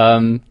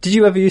 Did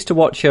you ever used to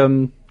watch,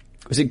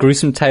 was it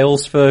Gruesome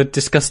Tales for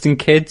Disgusting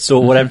Kids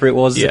or whatever it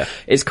was? Yeah.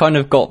 It's kind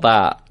of got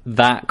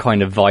that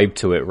kind of vibe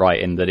to it, right?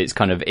 In that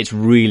it's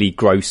really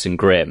gross and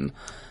grim,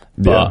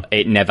 but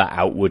it never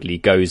outwardly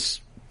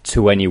goes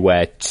to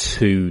anywhere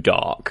too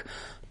dark.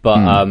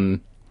 But,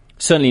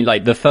 certainly,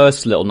 like, the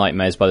first Little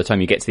Nightmares, by the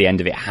time you get to the end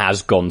of it,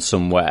 has gone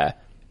somewhere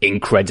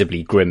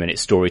incredibly grim in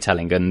its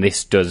storytelling, and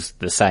this does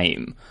the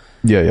same.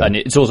 Yeah. And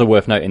it's also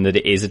worth noting that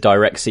it is a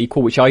direct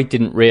sequel, which I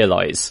didn't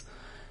realise.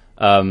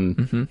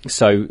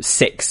 So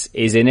Six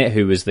is in it,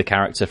 who was the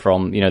character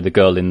from, the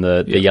girl in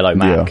the yellow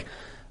Mac.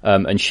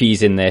 And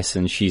she's in this,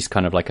 and she's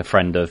kind of like a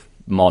friend of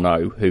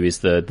Mono, who is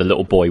the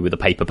little boy with a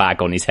paper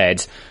bag on his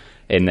head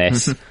in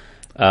this.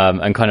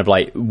 And kind of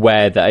like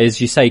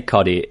as you say,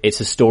 Cuddy, it's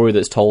a story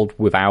that's told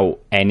without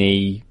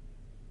any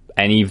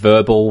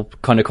verbal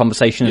kind of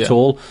conversation at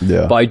all.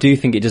 Yeah. But I do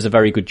think it does a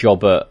very good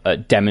job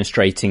at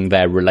demonstrating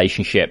their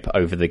relationship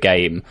over the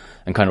game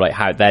and kind of like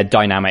how their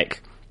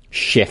dynamic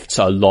shifts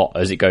a lot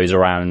as it goes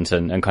around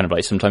and kind of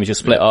like sometimes you're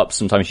split up,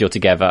 sometimes you're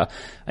together,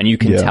 and you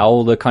can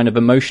tell the kind of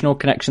emotional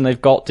connection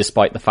they've got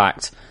despite the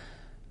fact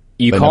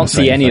you can't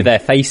see any of their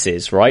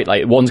faces, right?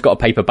 Like one's got a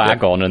paper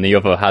bag on and the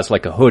other has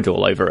like a hood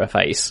all over her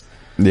face.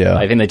 Yeah.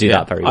 I think they do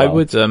that very well. I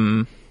would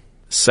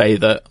say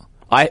that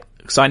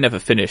because I never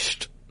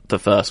finished the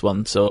first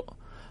one, so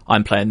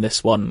I'm playing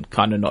this one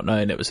kind of not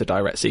knowing it was a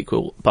direct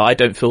sequel, but I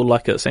don't feel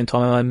like at the same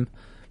time I'm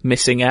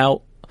missing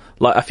out.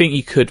 Like, I think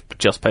you could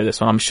just play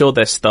this one. I'm sure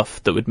there's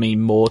stuff that would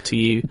mean more to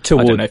you.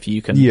 I don't know if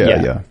you can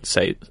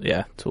say,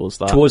 towards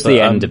that. Towards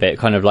the end of it,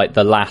 kind of like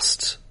the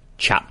last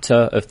chapter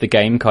of the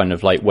game, kind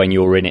of like when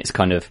you're in its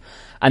kind of...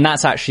 And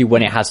that's actually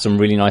when it has some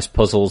really nice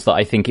puzzles that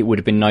I think it would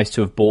have been nice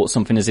to have brought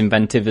something as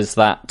inventive as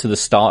that to the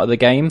start of the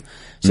game,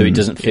 so it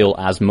doesn't feel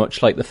as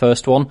much like the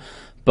first one.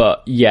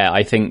 But yeah,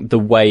 I think the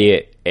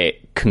way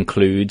it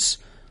concludes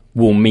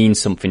will mean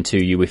something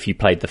to you if you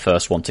played the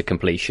first one to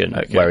completion,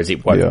 whereas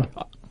it won't. Yeah.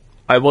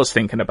 I was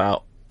thinking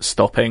about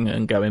stopping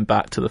and going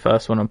back to the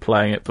first one and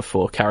playing it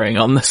before carrying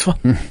on this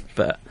one,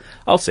 but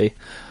I'll see.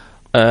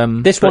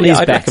 This one is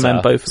I'd better,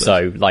 recommend both of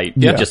them. So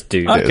just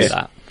do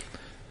that.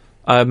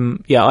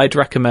 I'd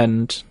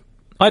recommend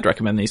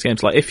these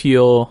games. Like, if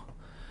you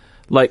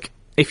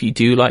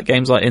do like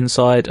games like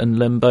Inside and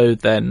Limbo,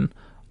 then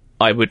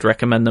I would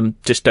recommend them.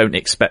 Just don't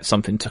expect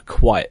something to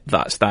quite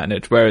that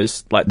standard.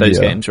 Whereas, like, those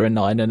games are a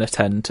 9 and a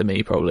 10 to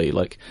me, probably.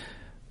 Like,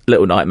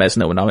 Little Nightmares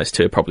and Little Nightmares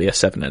 2 are probably a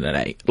 7 and an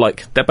 8.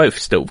 Like, they're both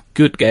still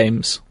good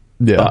games.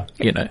 Yeah. But,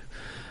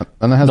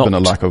 And there has been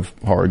a lack of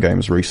horror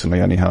games recently,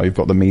 anyhow. You've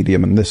got the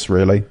Medium and this,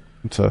 really,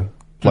 to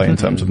play in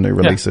terms of new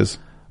releases.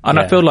 Yeah. And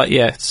I feel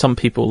like, some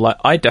people, like,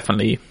 I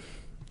definitely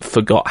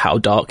forgot how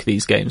dark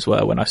these games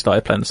were when I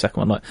started playing the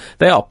second one. Like,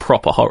 they are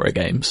proper horror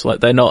games. Like,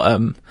 they're not,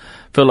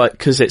 feel like,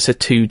 because it's a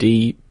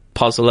 2D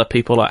puzzler,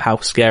 people like, how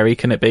scary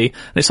can it be?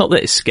 And it's not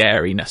that it's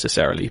scary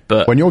necessarily,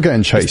 but when you're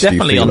getting chased, it's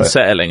definitely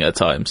unsettling at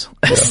times.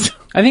 Yeah.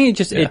 I think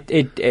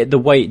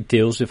the way it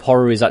deals with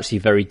horror is actually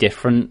very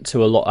different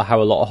to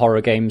how a lot of horror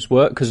games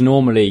work, because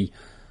normally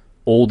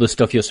all the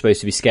stuff you're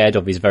supposed to be scared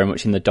of is very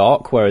much in the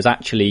dark, whereas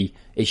actually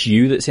it's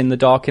you that's in the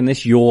dark in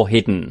this. You're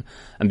hidden,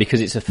 and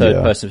because it's a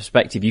third-person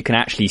perspective, you can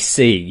actually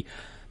see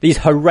these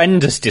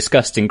horrendous,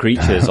 disgusting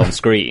creatures on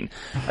screen,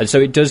 and so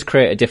it does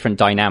create a different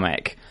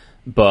dynamic.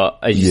 But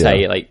as you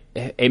say, like,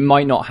 it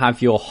might not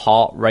have your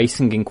heart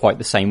racing in quite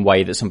the same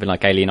way that something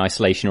like Alien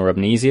Isolation or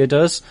Amnesia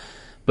does,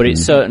 but it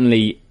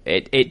certainly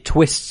it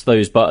twists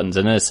those buttons.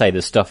 And as I say,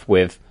 the stuff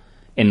with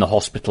in the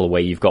hospital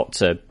where you've got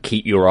to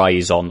keep your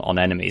eyes on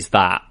enemies,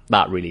 that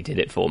really did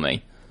it for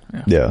me.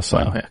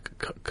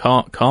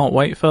 Can't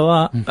wait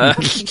for that.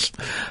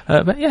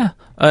 But do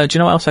you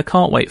know what else I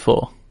can't wait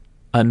for?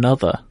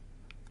 Another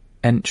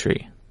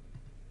entry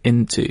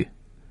into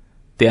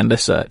the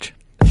Endless Search.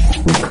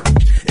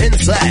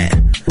 Inside,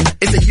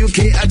 it's a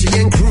UK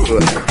IGN crew.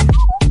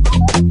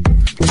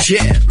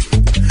 Yeah,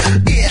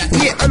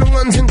 on the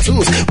ones and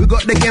twos. We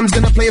got the games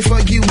gonna play for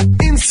you.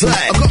 Inside,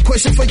 I got a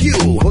question for you.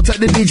 Hold tight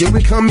the DJ,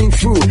 we coming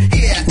through.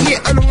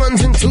 Yeah, on the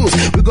ones and twos.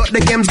 We got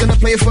the games gonna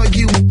play for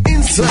you.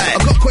 Inside,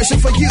 I got a question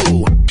for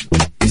you.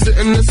 Is it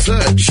in the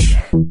search?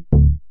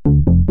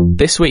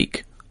 This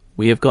week,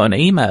 we have got an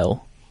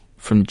email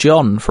from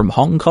John from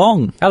Hong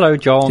Kong. Hello,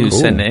 John. Who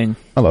sent in.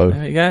 Hello.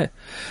 There we go.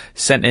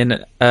 Sent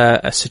in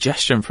a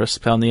suggestion for us to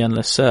play on the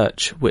Endless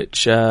Search,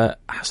 which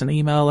has an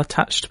email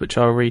attached, which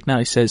I'll read now.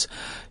 He says,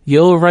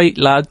 "You're right,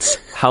 lads.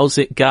 How's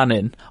it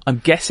going?" I'm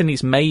guessing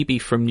he's maybe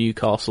from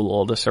Newcastle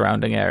or the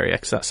surrounding area,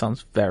 because that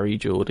sounds very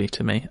Geordie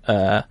to me.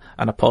 And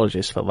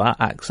apologies for that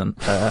accent.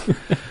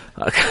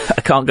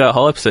 I can't go a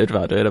whole episode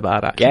without doing a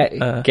bad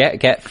accent.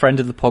 Get friend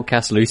of the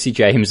podcast Lucy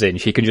James in.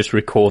 She can just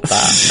record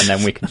that, and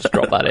then we can just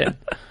drop that in.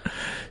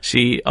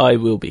 I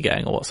will be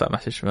getting a WhatsApp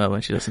message from her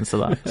when she listens to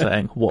that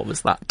saying, "What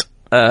was that?"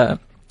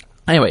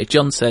 Anyway,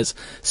 John says,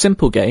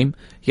 simple game.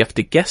 You have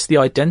to guess the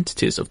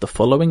identities of the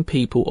following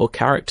people or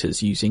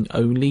characters using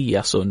only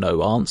yes or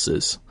no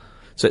answers.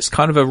 So it's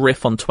kind of a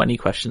riff on 20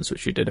 questions,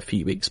 which we did a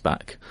few weeks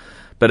back.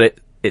 But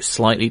it's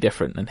slightly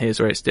different, and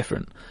here's where it's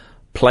different.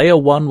 Player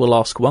 1 will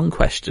ask one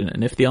question,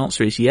 and if the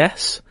answer is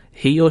yes,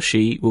 he or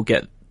she will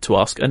get to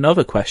ask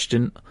another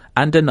question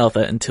and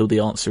another until the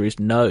answer is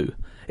no.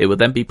 It will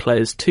then be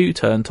players 2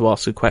 turn to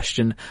ask a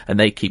question, and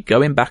they keep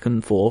going back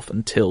and forth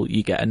until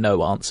you get a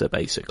no answer,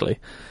 basically.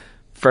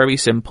 Very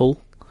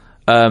simple.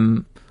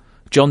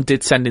 John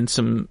did send in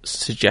some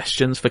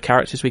suggestions for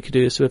characters we could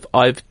do this with.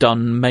 I've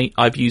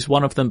used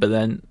one of them, but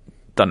then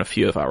done a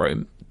few of our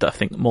own, I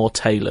think more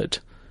tailored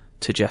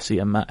to Jesse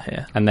and Matt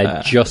here. And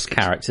they're just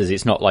characters.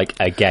 It's not like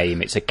a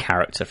game. It's a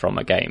character from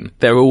a game.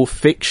 They're all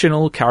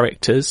fictional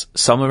characters.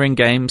 Some are in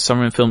games, some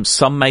are in films.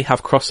 Some may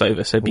have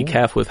crossover, so be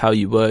careful with how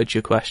you word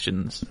your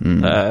questions.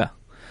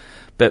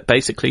 But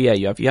basically, yeah,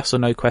 you have yes or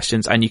no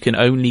questions, and you can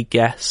only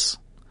guess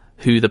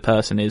who the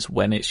person is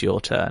when it's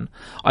your turn.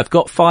 I've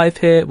got 5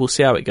 here. We'll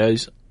see how it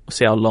goes. We'll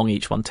see how long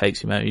each one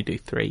takes. You may only do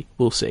 3.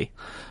 We'll see.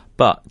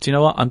 But do you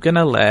know what? I'm going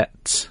to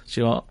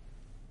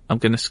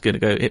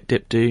go ip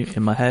dip do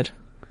in my head.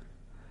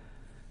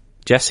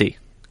 Jesse,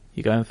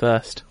 you're going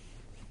first.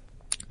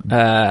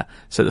 So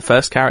the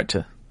first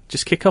character.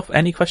 Just kick off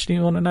any question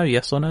you want to know,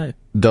 yes or no.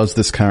 Does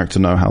this character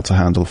know how to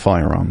handle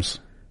firearms?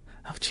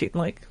 Oh, gee,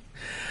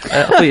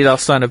 I thought you'd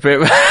ask something a bit...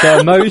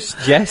 The most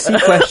Jesse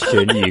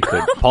question you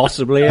could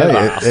possibly have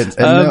asked.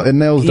 It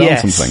nails down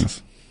some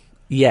things.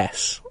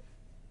 Yes.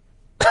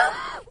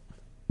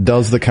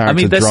 Does the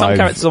character drive... there's some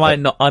characters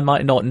I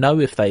might not know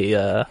if they...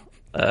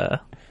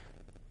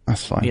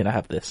 That's fine.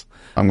 Have this.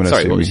 I'm going to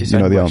assume you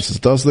know the answers.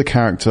 Does the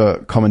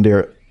character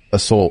commandeer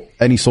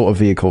any sort of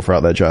vehicle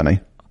throughout their journey?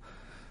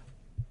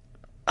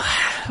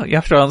 You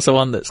have to answer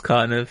one that's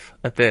kind of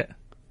a bit...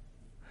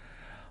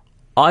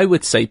 I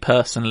would say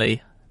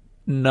personally,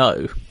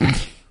 no.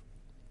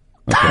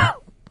 Okay.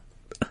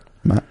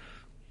 Matt?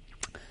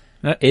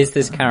 No. Is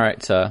this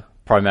character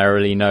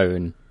primarily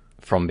known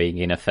from being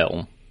in a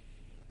film?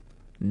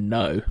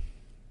 No.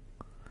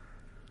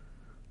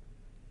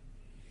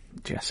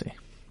 Jesse.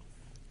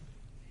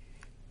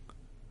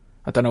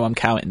 I don't know why I'm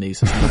counting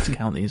these. I need to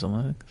count these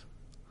on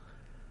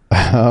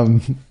my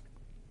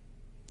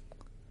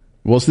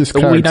Was this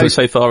character... All we know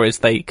so far is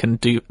they can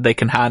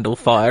handle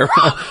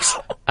firearms.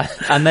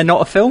 And they're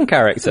not a film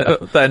character.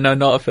 No,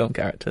 not a film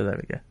character. There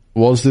we go.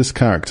 Was this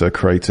character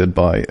created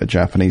by a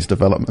Japanese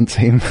development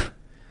team?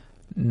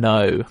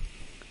 No.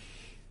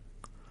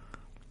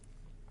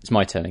 It's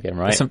my turn again,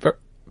 right? Some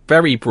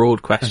very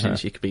broad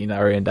questions you could be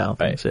narrowing down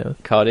things here.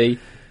 Cardi?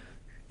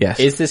 Yes.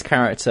 Is this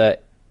character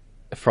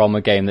from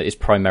a game that is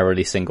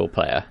primarily single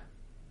player?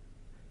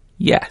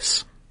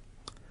 Yes.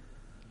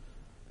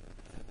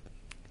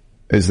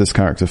 Is this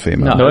character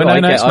female? No, it's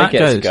I Matt get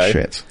goes. to go.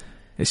 Shit.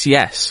 It's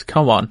yes.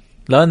 Come on.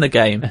 Learn the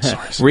game.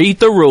 Read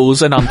the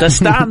rules and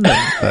understand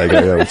them. There you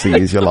go. To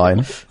use your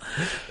line.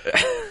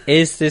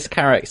 Is this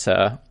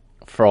character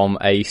from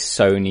a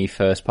Sony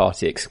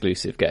first-party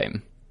exclusive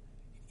game?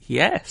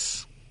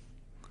 Yes.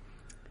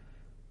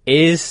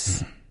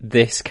 Is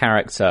this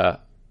character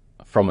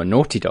from a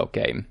Naughty Dog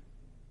game?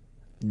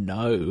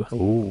 No.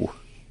 Ooh.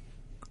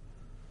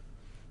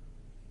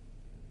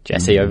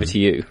 Jesse, over to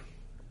you.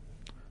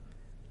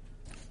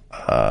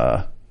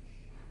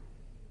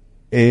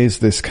 Is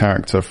this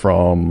character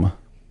from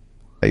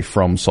a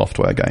From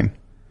Software game?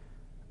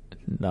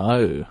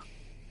 No.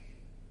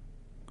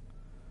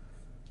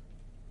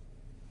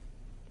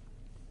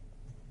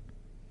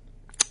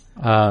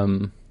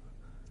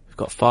 We've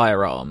got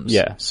firearms.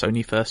 Yeah.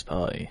 Sony first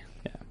party.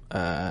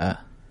 Yeah.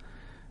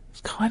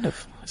 It's kind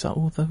of... Is that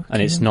all the...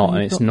 And it's not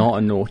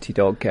a Naughty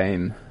Dog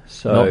game.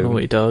 So Not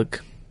Naughty Dog.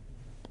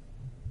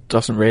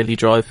 Doesn't really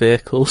drive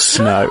vehicles.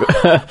 No.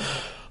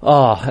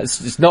 Oh,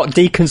 it's not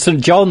Deacon St.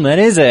 John then,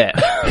 is it?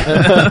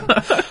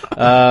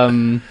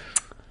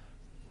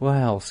 What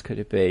else could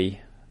it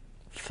be?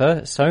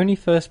 Sony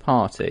first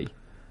party,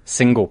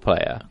 single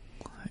player,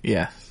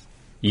 Yeah.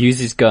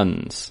 uses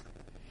guns,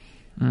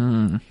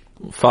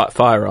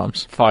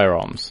 Firearms.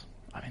 firearms.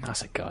 I mean,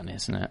 that's a gun,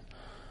 isn't it?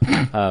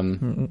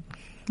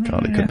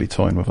 Charlie could be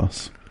toying with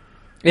us.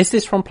 Is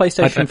this from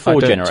PlayStation 4 I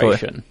don't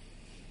generation?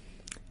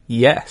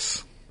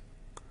 Yes.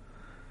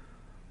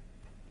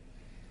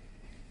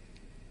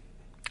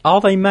 Are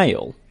they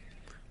male?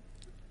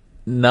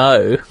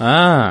 No.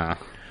 Ah.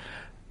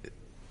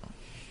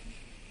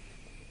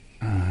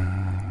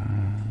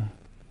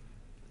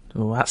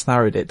 Well, that's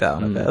narrowed it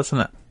down a bit,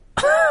 hasn't it?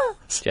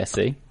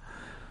 Jesse?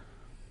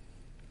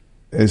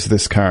 Is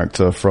this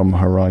character from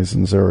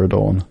Horizon Zero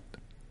Dawn?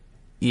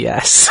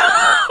 Yes.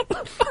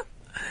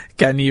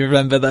 Can you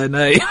remember their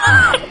name?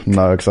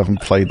 No, because I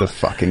haven't played the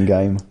fucking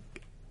game.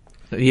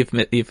 You've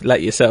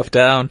let yourself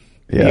down.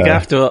 Yeah. You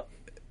have to.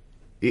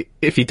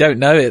 If you don't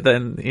know it,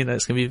 then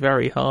it's going to be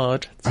very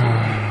hard.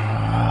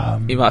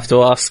 You might have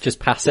to ask. Just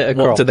pass it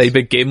across. What do they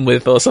begin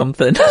with, or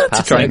something,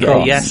 to try and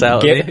get a yes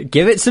out of me.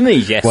 Give it to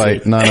me, Jesse.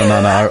 Wait, no.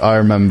 I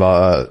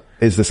remember.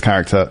 Is this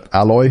character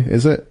Aloy?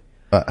 Is it?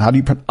 How do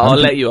you? I'll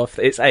let you off.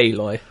 It's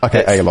Aloy.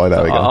 Okay, Aloy.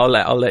 There we go. I'll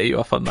let you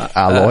off on that.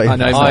 Aloy. I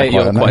know Matt,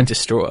 you're quite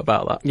distraught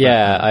about that.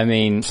 Yeah, I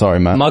mean, sorry,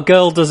 Matt. My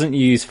girl doesn't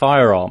use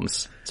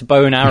firearms. It's a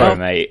bow and arrow,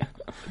 mate.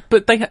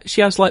 But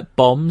she has like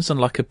bombs and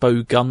like a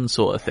bow gun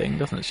sort of thing,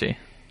 doesn't she?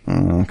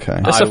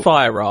 Okay. That's a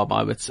firearm,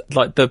 I would say.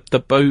 Like the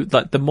bow,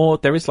 like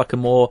there's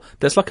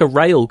like a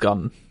rail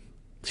gun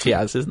she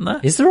has, isn't there?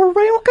 Is there a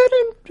railgun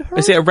in her?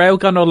 Is it a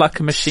railgun or like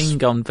a machine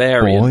gun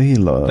variant?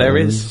 Spoilers. There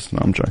is. No,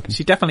 I'm joking.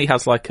 She definitely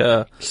has like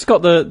a... She's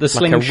got the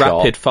slingshot. Like a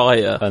rapid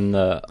fire. And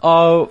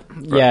I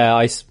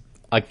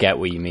get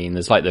what you mean.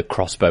 There's like the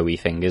crossbowy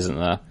thing, isn't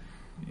there?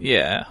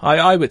 Yeah,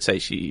 I would say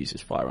she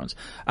uses firearms.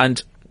 And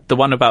the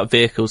one about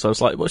vehicles, I was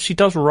like, well, she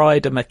does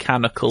ride a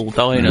mechanical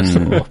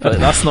dinosaur, but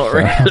that's not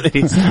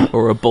really...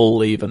 or a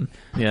bull even.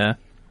 Yeah.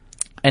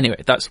 Anyway,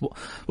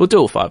 we'll do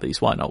all 5 of these.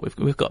 Why not?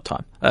 We've got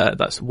time.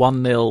 That's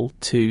 1-0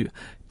 to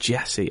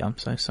Jesse. I'm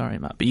so sorry,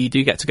 Matt, but you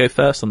do get to go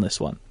first on this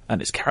one,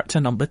 and it's character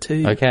number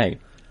 2. Okay.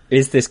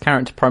 Is this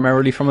character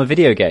primarily from a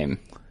video game?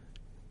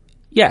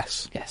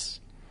 Yes. Yes.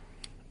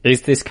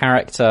 Is this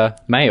character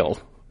male?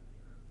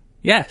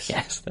 Yes.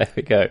 Yes. There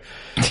we go.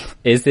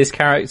 Is this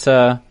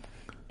character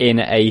in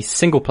a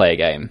single player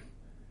game?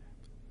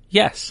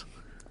 Yes.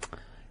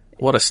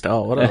 What a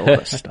start! What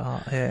a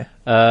start! Yeah.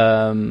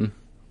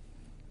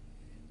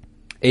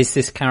 Is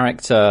this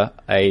character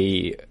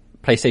a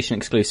PlayStation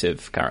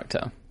exclusive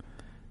character?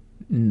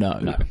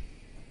 No.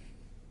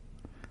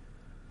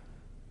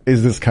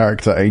 Is this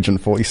character Agent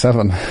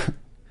 47?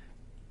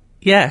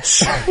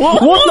 Yes.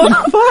 What the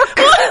fuck?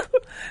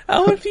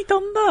 How have you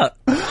done that?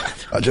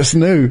 I just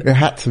knew. It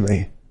had to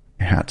be.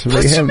 It had to be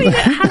what him. Do you mean it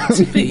had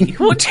to be?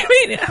 What do you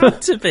mean it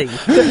had to be?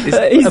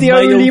 He's the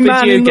only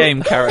man video in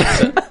game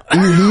character.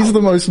 He's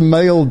the most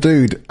male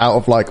dude out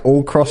of like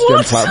all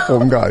cross-gen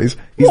platform guys.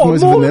 He's the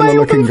most more vanilla male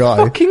looking than guy.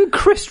 Fucking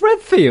Chris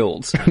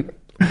Redfield.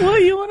 What are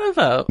you on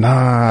about?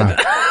 Nah.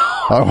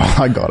 Oh,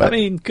 I got it. I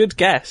mean, good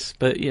guess,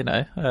 but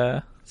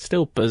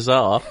still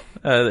bizarre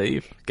that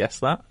you've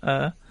guessed that.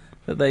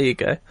 But there you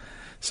go.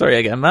 Sorry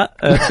again, Matt.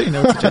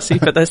 2-0 to Jesse,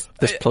 but there's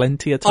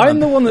plenty of time. I'm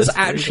the one that's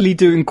actually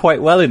doing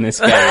quite well in this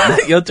game.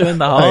 You're doing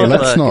the hard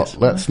work.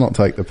 Let's not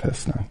take the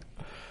piss now.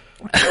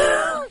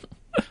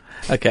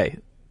 Okay,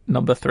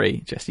 number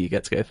 3. Jesse, you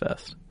get to go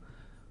first.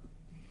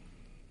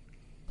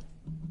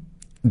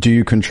 Do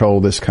you control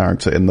this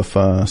character in the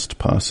first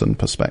person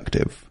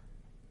perspective?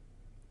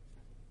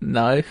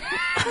 No.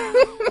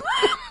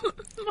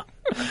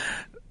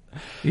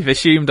 You've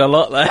assumed a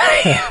lot there.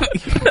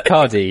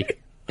 Cardi,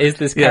 is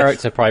this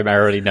character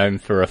primarily known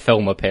for a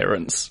film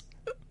appearance?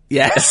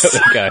 Yes.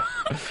 There we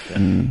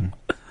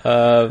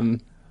go.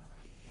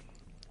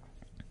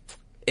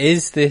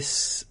 Is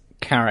this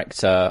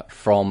character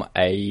from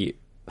a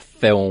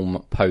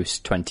film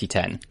post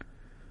 2010?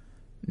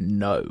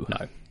 No.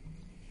 No.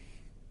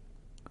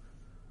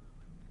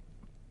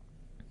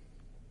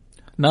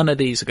 None of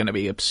these are going to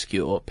be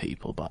obscure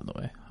people, by the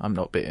way. I'm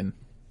not being,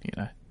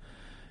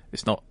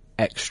 it's not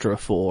extra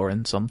 4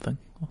 and something.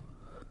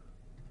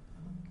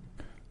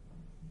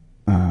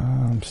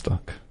 I'm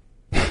stuck.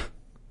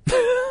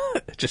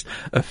 Just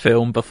a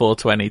film before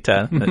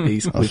 2010. That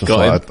these, we've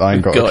got I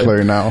ain't got a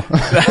clue now.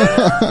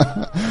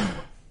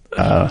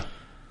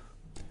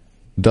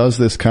 Does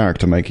this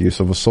character make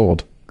use of a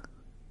sword?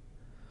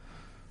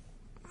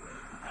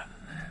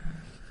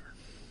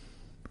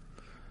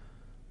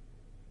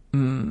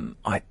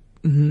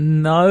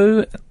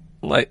 No.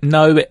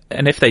 No,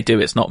 and if they do,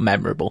 it's not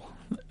memorable,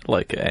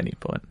 at any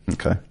point.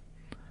 Okay.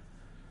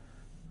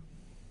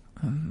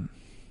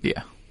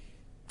 Yeah.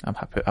 I'm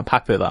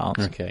happy with that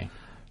answer. Okay.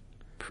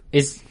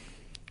 Is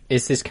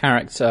this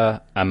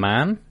character a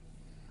man?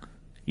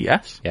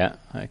 Yes. Yeah,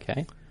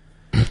 okay.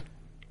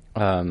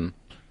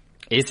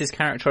 Is this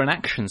character an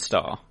action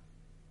star?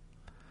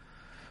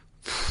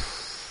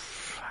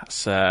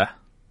 That's,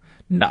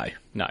 no.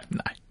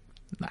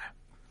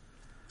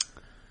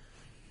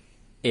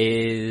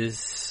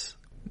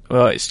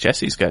 Well, it's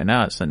Jesse's go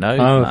now. It's a no.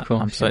 Oh, of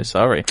course. I'm so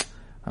sorry.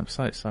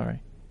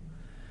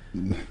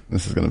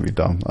 This is going to be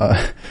dumb.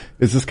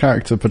 Is this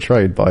character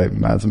portrayed by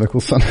Mads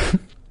Mikkelsen?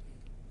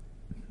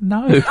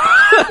 No.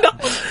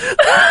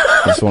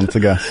 Just wanted to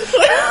guess.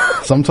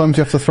 Sometimes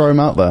you have to throw him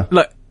out there.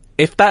 Look,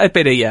 if that had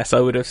been a yes, I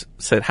would have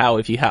said, how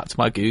have you hacked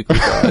my Google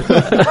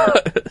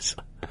Drive?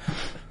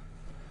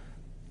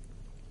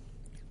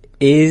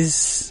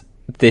 Is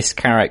this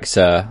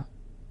character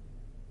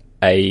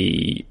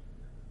a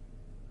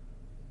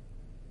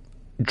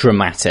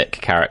dramatic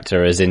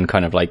character, as in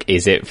kind of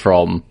is it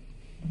from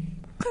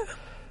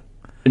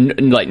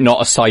like not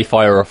a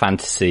sci-fi or a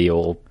fantasy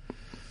or...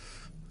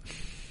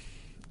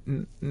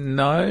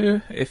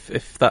 No,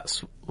 if that's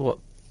what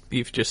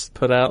you've just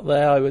put out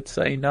there, I would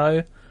say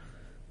no.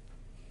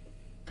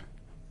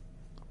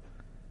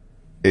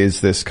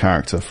 Is this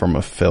character from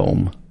a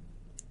film?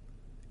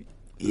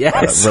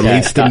 Yes.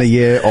 Released in the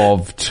year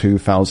of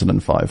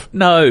 2005?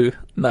 No.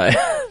 No.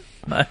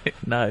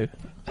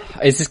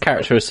 Is this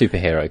character a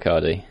superhero,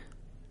 Cardi?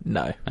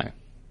 No.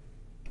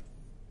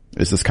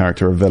 Is this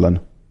character a villain?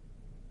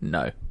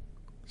 No.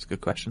 It's a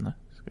good question, though.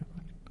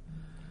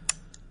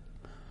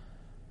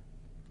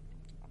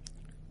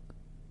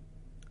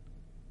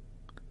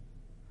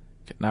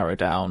 Narrow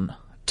down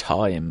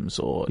times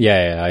or...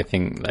 Yeah, I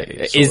think...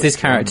 is this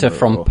character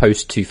from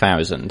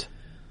post-2000?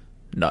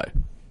 No.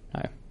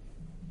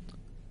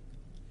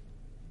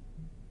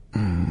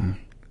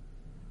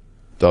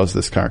 Does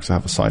this character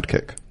have a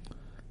sidekick?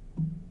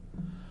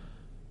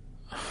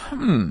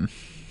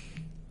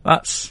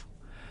 That's...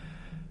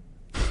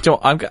 Do you know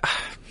what,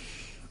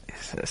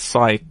 it's a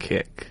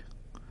sidekick.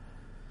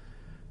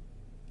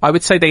 I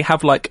would say they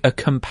have like a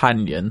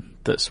companion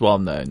that's well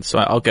known, so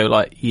I'll go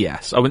like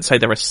yes. I wouldn't say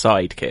they're a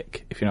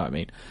sidekick, if you know what I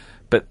mean,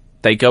 but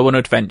they go on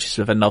adventures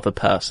with another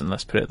person.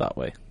 Let's put it that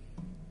way.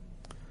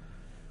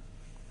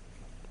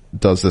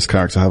 Does this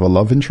character have a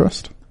love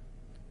interest?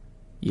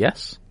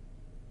 Yes.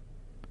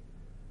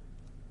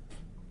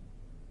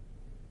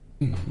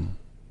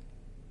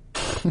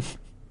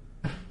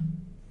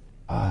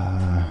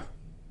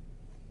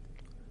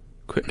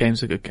 Quick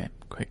game's a good game.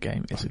 Quick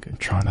game is a good game. I'm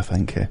trying to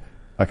think here.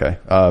 Okay.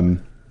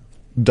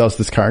 Does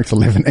this character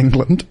live in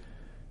England?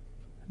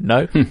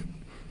 No.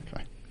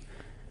 Okay.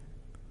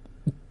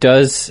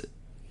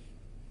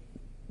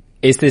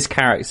 Is this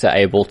character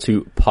able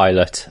to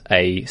pilot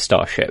a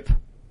starship?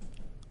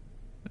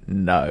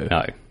 No.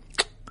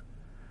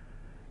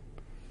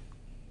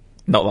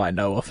 Not that I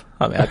know of.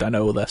 I mean, I don't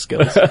know all their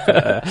skills.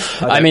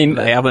 I mean,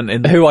 they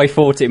haven't. Who I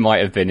thought it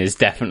might have been is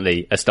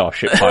definitely a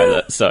starship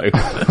pilot. So,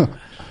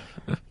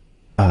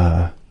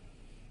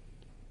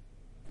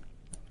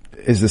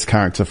 is this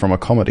character from a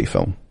comedy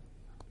film?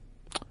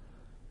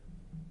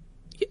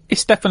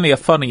 It's definitely a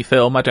funny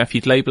film. I don't know if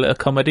you'd label it a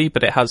comedy,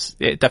 but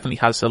it definitely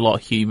has a lot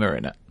of humour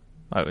in it,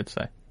 I would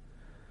say.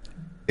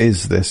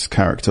 Is this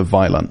character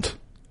violent?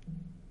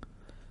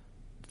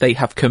 They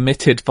have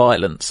committed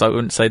violence. I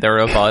wouldn't say they're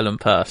a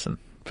violent person,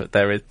 but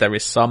there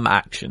is some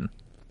action.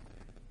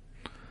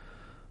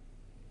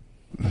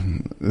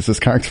 Is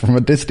this character from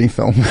a Disney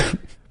film?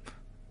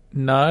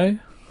 No.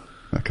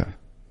 Okay.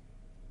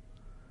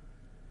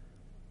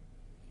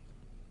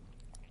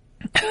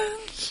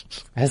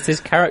 has this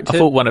character... I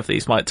thought one of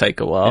these might take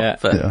a while,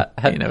 but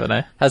you never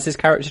know. Has this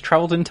character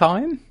travelled in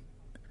time?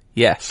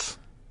 Yes.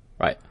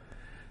 Right.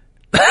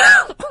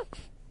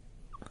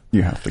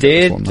 You have to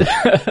get this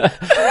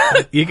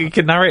one. You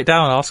can narrow it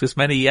down and ask as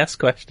many yes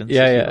questions.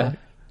 Yeah.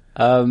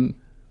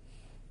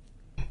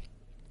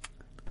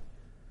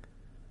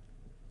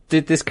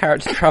 Did this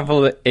character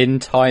travel in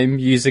time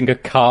using a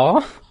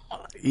car?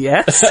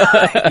 Yes.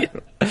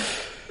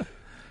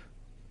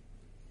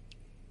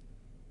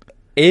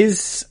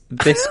 Is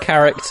this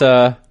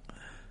character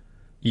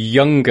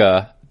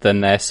younger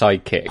than their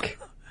sidekick?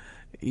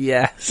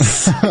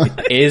 Yes.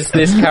 Is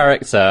this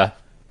character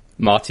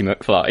Marty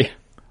McFly?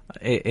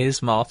 It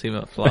is Marty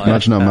McFly.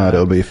 Imagine how mad it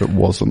would be if it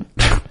wasn't.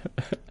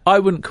 I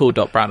wouldn't call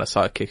Doc Brown a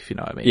sidekick, if you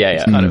know what I mean. Yeah,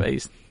 he's yeah. kind of,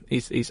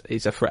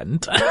 he's a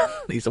friend.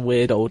 He's a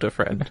weird older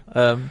friend.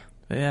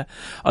 Yeah.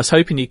 I was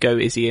hoping you'd go,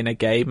 is he in a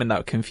game? And that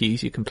would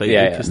confuse you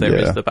completely, because there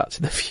is the Back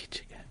to the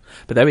Future game.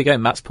 But there we go.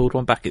 Matt's pulled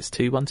one back. It's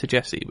 2-1 to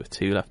Jesse with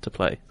 2 left to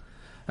play.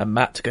 And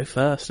Matt to go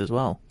first as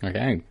well.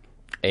 Okay.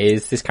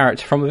 Is this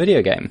character from a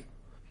video game?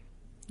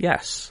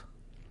 Yes.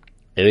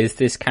 Is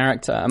this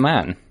character a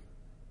man?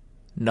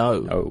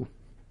 No. Oh.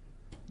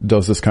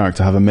 Does this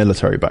character have a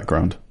military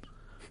background?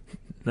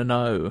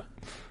 No.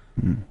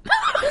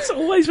 It's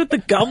always with the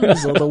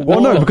guns or the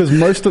war. Well, no, because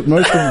most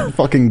of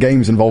fucking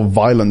games involve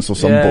violence or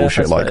some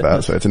bullshit like fair.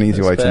 that, so it's an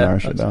easy way to narrow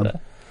it down. Fair.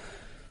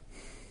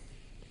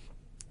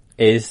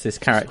 Is this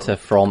character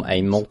from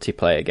a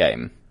multiplayer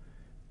game?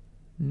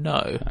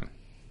 No.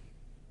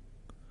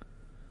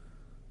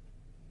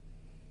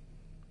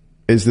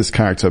 Is this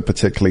character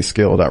particularly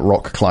skilled at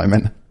rock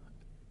climbing?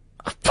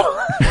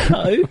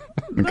 No.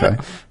 Okay.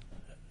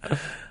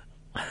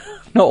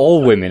 Not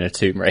all women are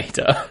Tomb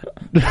Raider.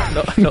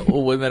 not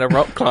all women are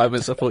rock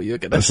climbers, I thought you were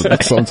going to say.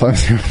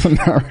 Sometimes you have to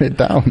narrow it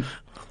down.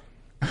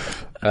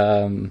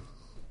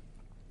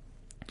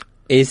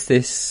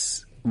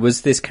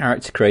 Was this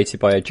character created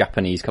by a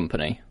Japanese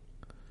company?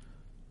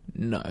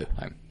 No.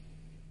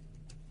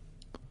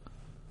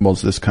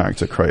 Was this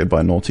character created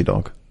by Naughty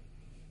Dog?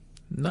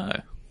 No.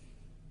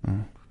 Oh.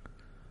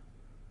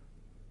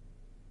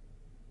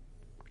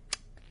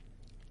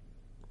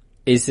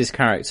 Is this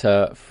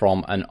character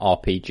from an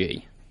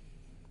RPG?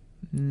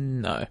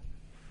 No.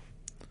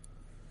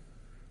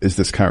 Is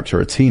this character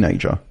a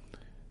teenager?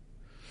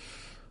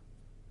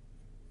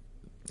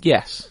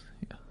 Yes.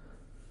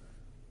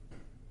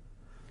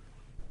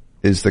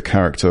 Is the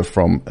character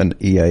from an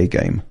EA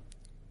game?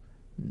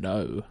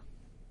 No.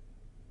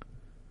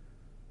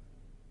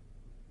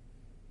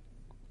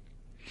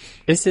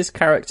 Is this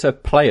character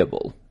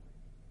playable?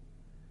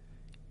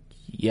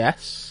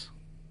 Yes.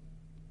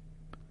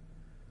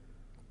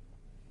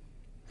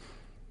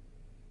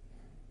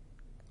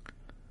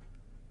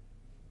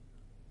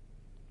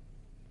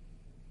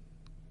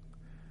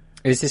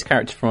 Is this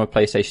character from a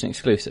PlayStation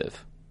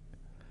exclusive?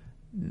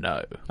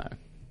 No. No.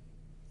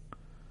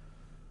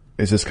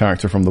 Is this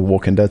character from the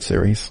Walking Dead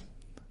series?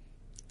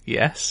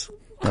 Yes.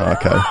 Oh,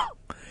 okay.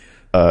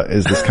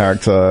 Is this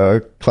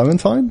character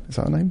Clementine? Is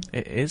that her name?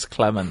 It is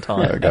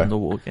Clementine There we go. in The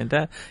Walking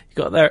Dead.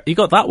 You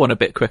got that one a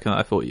bit quicker than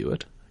I thought you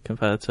would,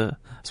 compared to,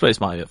 I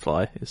suppose Might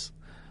Fly is,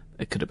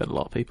 it could have been a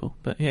lot of people,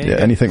 but yeah. Yeah,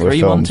 anything with 3-1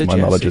 films, to my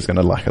knowledge Jesse. is going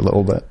to lack a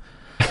little bit.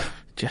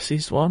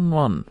 Jesse's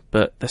 1-1,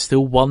 but there's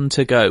still one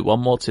to go, one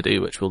more to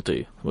do, which we'll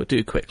do. We'll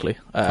do quickly.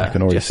 I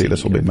can already Jesse, see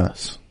this will be you a go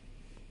mess.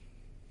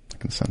 I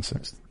can sense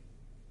it.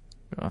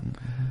 Go on.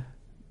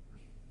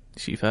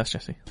 It's you first,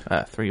 Jesse.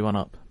 3-1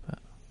 up.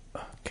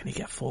 But can he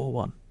get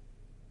 4-1?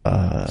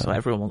 So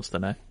everyone wants to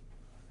know.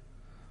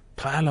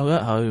 Play along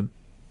at home.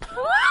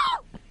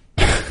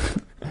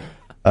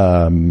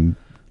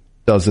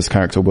 Does this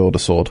character wield a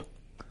sword?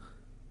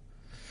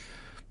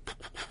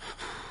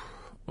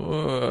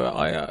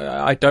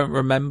 I don't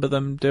remember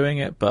them doing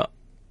it, but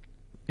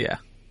yeah.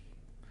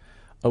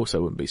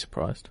 Also wouldn't be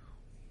surprised.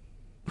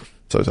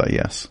 So is that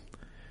yes?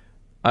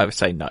 I would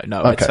say no.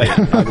 No, Okay.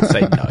 I would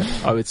say no.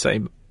 I would say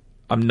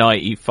I'm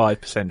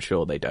 95%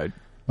 sure they don't.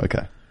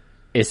 Okay.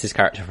 Is this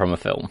character from a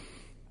film?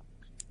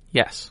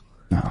 Yes.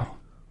 No.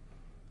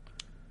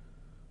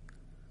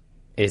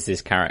 Is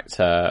this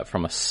character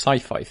from a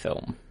sci-fi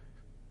film?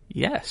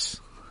 Yes.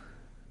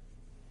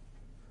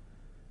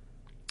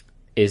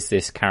 Is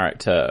this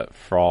character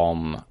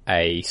from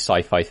a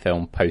sci-fi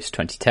film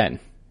post-2010?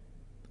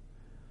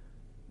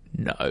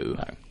 No.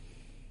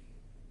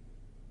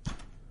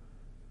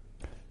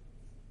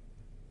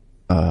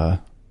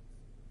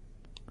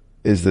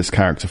 Is this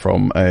character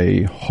from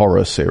a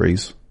horror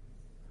series?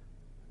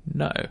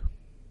 No.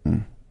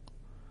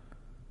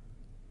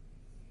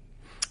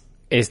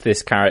 Is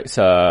this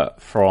character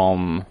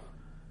from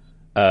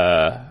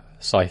a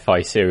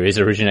sci-fi series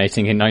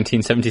originating in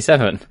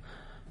 1977?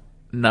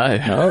 No.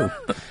 No.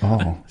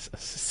 Oh.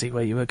 See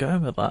where you were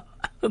going with that.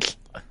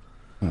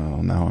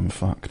 Oh, now I'm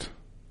fucked.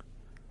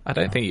 I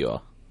don't think you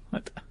are.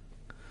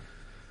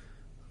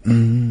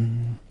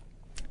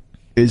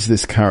 Is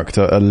this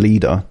character a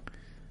leader?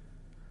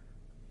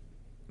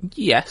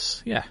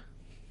 Yes. Yeah.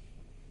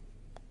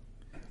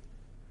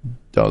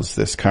 Does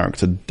this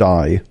character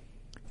die?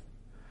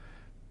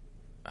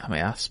 I mean,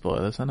 that's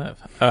spoilers, isn't it?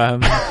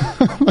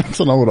 It's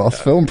an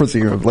old-ass film,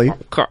 presumably.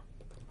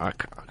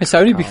 It's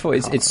only before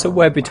it's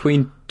somewhere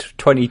between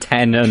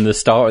 2010 and the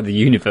start of the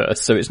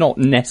universe, so it's not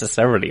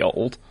necessarily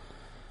old.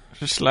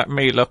 Just let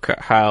me look at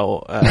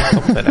how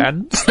something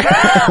ends.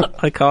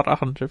 I can't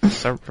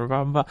 100%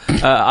 remember.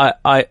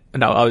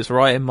 I was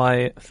right in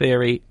my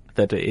theory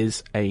that it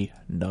is a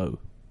no.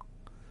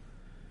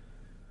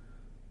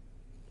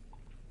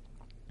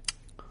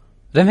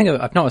 I don't think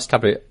I've not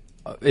established.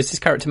 Is this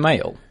character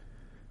male?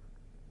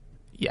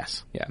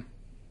 Yes. Yeah.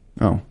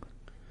 Oh.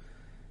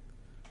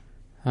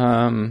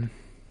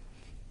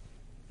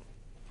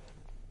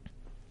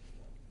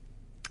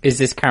 Is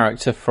this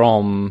character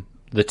from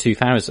the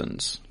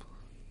 2000s?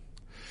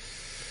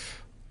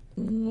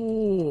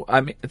 Ooh,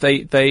 I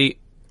mean,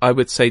 I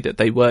would say that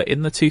they were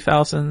in the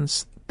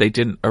 2000s. They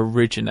didn't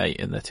originate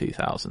in the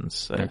 2000s.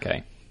 So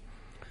Okay.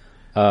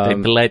 they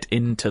bled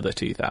into the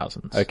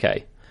 2000s.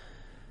 Okay.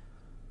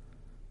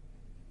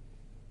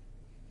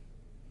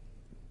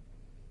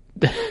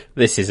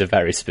 This is a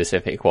very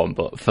specific one,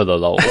 but for the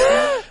lol.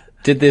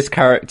 Did this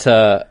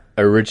character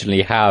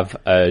originally have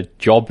a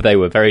job they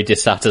were very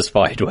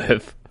dissatisfied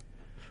with?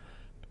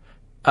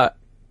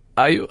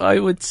 I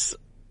would.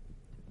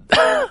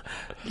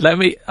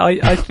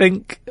 I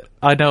think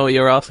I know what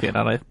you're asking,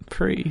 and I'm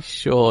pretty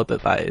sure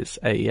that is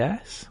a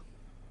yes.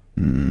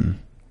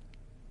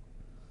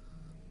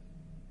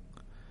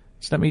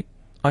 Just let me.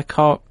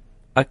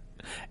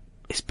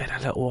 It's been a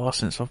little while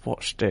since I've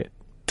watched it.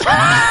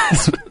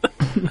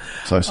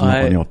 So it's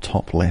not on your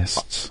top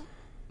lists.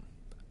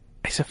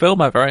 It's a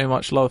film I very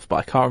much love, but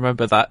I can't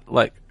remember that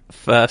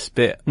first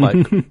bit,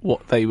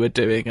 what they were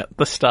doing at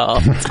the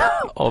start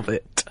of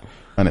it.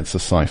 And it's a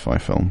sci-fi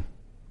film.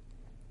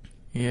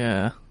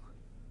 Yeah.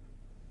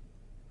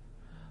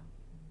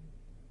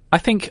 I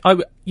think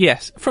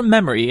yes, from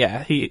memory,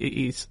 yeah,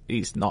 he's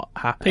not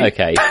happy.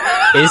 Okay.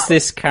 Is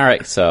this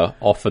character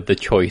offered the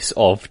choice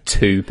of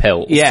 2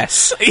 pills?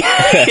 Yes.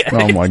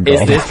 Oh my god.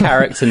 Is this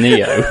character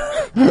Neo?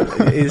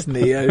 It is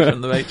Neo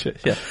from the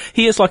Matrix. Yeah,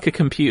 he is like a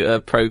computer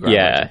programmer.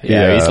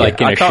 Yeah. He's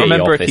like in I a can't shitty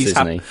remember office, if he's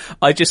isn't he?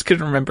 I just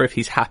couldn't remember if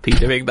he's happy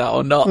doing that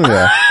or not.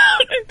 Yeah.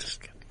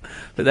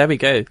 But there we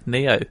go,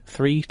 Neo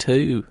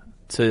 3-2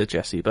 to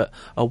Jesse, but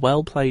a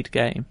well played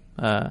game.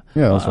 Yeah,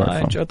 that was very I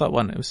fun. enjoyed that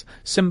one. It was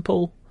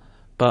simple,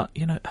 but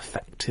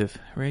effective.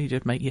 Really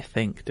did make you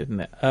think, didn't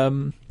it?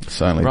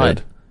 Certainly right.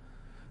 did.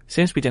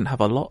 Seems we didn't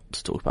have a lot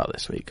to talk about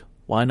this week.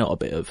 why not a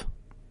bit of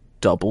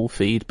double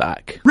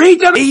feedback? Read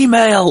them!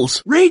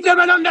 Emails! Read them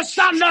and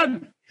understand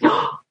them!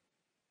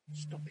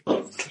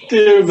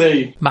 Dear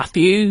me.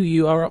 Matthew,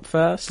 you are up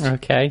first.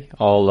 Okay,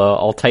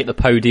 I'll take the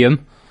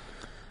podium.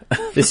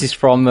 This is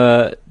from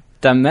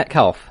Dan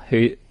Metcalf.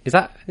 Who is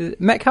that?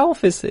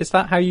 Metcalf? Is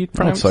that how you I'd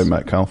pronounce? say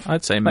Metcalf.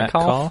 I'd say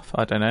Metcalf.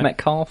 I don't know.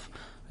 Metcalf.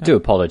 I do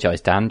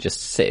apologise, Dan.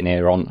 Just sitting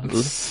here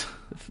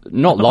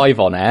not live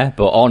on air,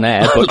 but on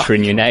air,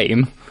 butchering your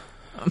name.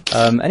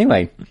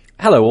 Anyway,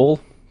 hello all.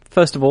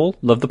 First of all,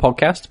 love the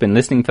podcast. Been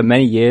listening for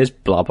many years.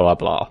 Blah blah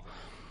blah.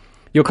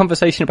 Your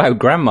conversation about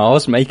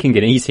grandmas making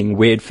and eating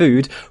weird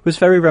food was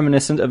very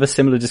reminiscent of a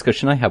similar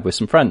discussion I had with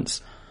some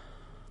friends.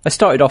 I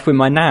started off with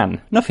my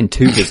nan. Nothing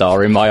too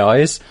bizarre in my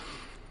eyes.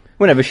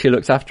 Whenever she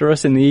looked after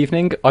us in the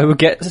evening, I would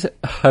get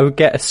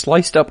a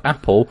sliced up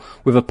apple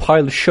with a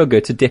pile of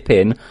sugar to dip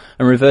in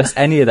and reverse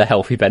any of the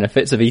healthy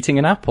benefits of eating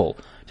an apple.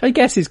 Which I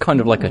guess is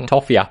kind of like a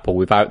toffee apple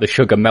without the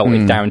sugar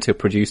melted down to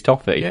produce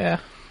toffee. Yeah,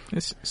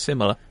 it's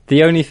similar.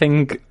 The only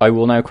thing I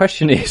will now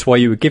question is why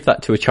you would give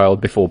that to a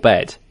child before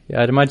bed.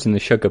 Yeah, I'd imagine the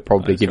sugar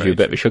probably gives you a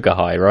bit of a sugar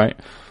high, right?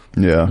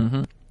 Yeah.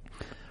 Mm-hmm.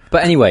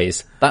 But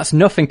anyways, that's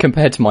nothing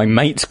compared to my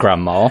mate's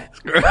grandma.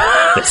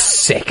 The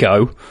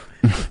sicko.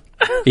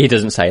 He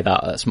doesn't say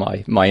that, that's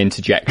my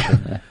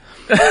interjection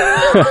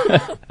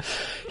there.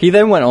 He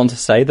then went on to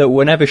say that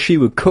whenever she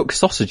would cook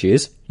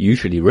sausages,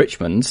 usually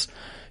Richmond's,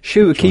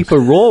 she would keep a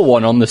raw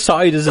one on the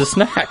side as a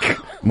snack.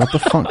 What the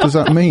fuck does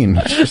that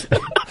mean?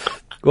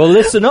 Well,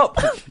 listen up,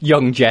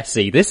 young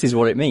Jesse, this is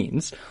what it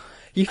means.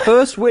 He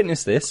first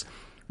witnessed this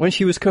when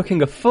she was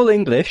cooking a full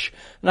English,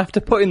 and after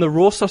putting the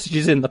raw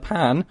sausages in the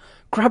pan,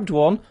 grabbed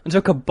one and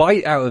took a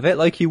bite out of it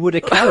like you would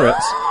a carrot.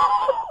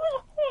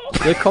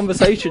 The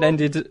conversation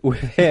ended with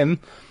him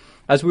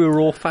as we were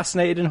all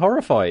fascinated and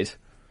horrified.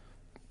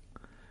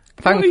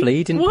 Thankfully,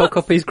 he didn't pick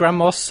up his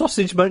grandma's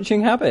sausage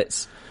munching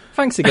habits.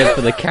 Thanks again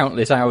for the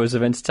countless hours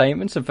of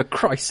entertainment, and for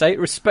Christ's sake,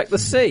 respect the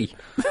sea.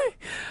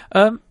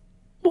 Why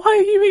are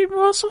you eating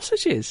raw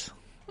sausages?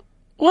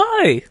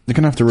 Why? You're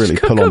going to have to really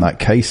pull on that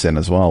case in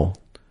as well,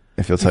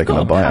 if you're taking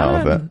a bite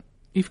out of it.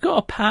 You've got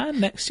a pan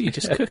next to you,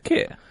 just cook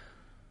it.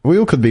 We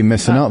all could be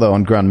missing out, though,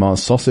 on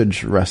Grandma's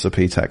sausage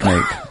recipe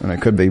technique, and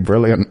it could be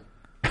brilliant.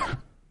 I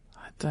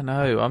don't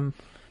know, I'm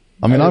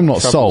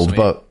not sold,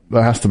 but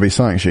there has to be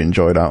something she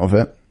enjoyed out of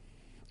it.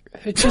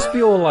 It'd just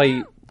be all,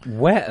 like,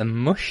 wet and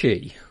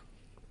mushy.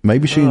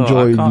 Maybe she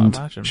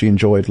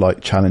enjoyed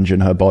like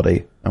challenging her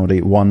body and would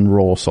eat one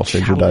raw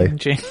sausage a day.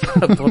 Challenging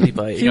her body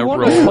by eating a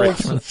raw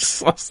Richmond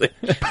sausage.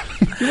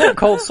 If you want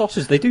cold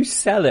sausage, they do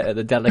sell it at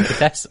the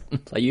delicatessen.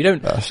 Like, you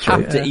don't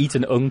have to eat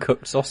an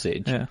uncooked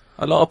sausage. Yeah.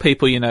 A lot of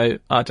people, I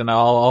don't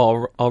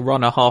know, I'll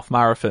run a half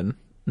marathon.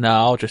 No,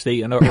 I'll just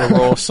eat a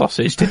raw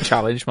sausage to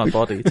challenge my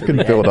body. To you can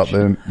build up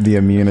the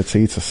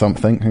immunity to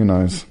something. Who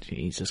knows?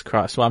 Jesus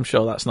Christ. Well, I'm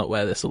sure that's not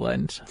where this will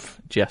end,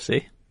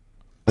 Jesse.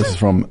 This is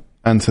from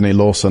Anthony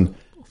Lawson.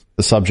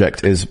 The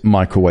subject is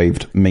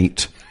microwaved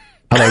meat.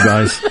 Hello,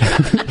 guys.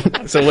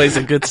 It's always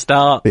a good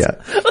start. Yeah.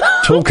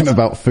 Talking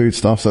about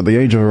foodstuffs, at the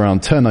age of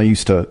around 10, I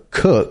used to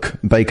cook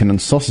bacon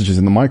and sausages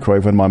in the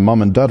microwave when my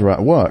mum and dad were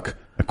at work.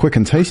 A quick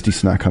and tasty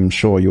snack, I'm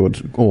sure you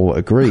would all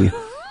agree.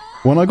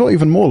 When I got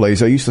even more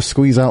lazy, I used to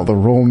squeeze out the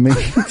raw meat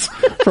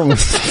from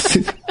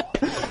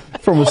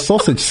a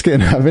sausage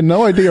skin, having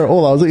no idea at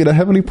all. I was eating a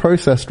heavily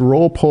processed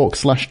raw pork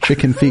 /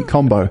 chicken feet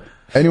combo.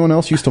 Anyone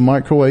else used to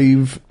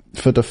microwave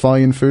for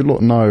defying food law?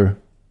 No.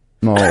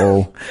 Not at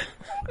all.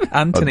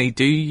 Anthony,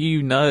 do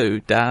you know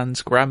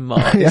Dan's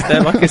grandma?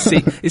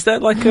 Is there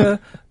like a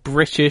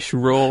British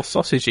raw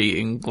sausage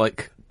eating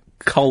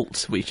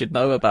cult we should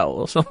know about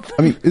or something?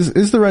 I mean,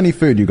 is there any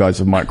food you guys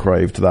have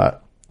microwaved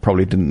that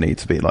probably didn't need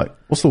to be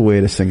what's the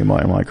weirdest thing you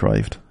might have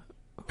microwaved?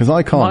 Because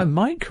I can't.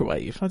 My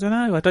microwave? I don't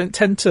know. I don't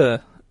tend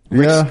to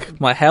risk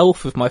my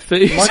health with my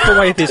food.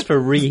 Microwave is for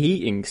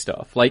reheating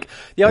stuff. Like,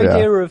 the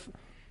idea of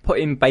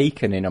putting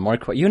bacon in a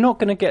microwave, you're not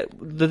going to get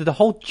the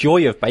whole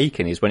joy of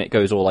bacon is when it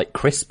goes all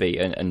crispy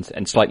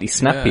and slightly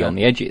snappy on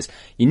the edges.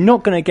 You're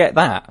not going to get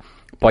that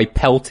by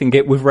pelting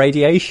it with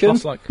radiation.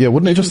 Plus,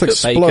 wouldn't it just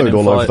explode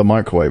all over the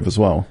microwave as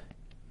well?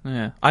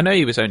 Yeah, I know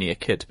he was only a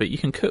kid, but you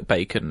can cook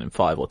bacon in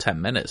 5 or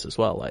 10 minutes as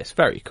well. It's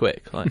very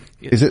quick.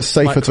 Is it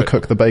safer to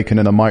cook the bacon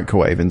in a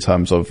microwave in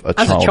terms of a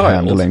child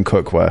handling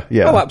cookware?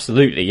 Yeah. Oh,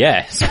 absolutely,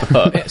 yes.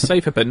 But it's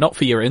safer, but not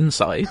for your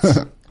insides.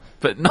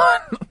 But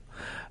not.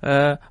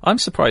 I'm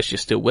surprised you're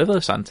still with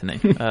us, Anthony.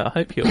 I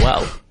hope you're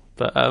well.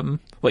 But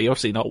you're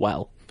obviously not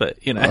well. But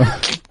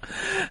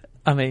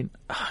I mean,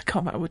 I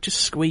can't remember. We're just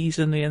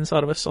squeezing the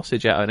inside of a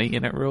sausage out and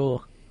eating it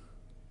raw.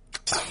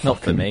 Not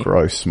for me.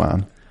 Gross,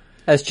 man.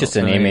 That's just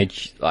an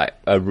image,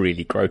 a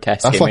really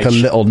grotesque image. That's like a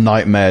Little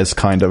Nightmares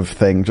kind of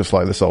thing, just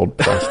like this old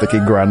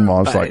plasticky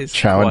grandma's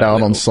chowing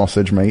down on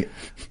sausage meat.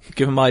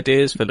 Give them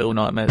ideas for Little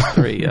Nightmares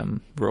 3,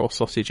 raw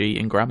sausage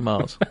eating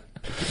grandmas.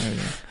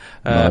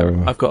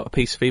 No. I've got a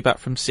piece of feedback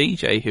from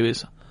CJ, who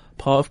is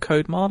part of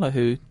Code Marla,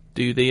 who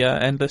do the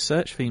Endless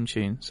Search theme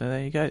tune. So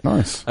there you go.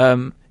 Nice.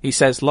 He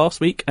says,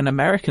 last week an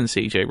American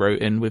CJ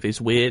wrote in with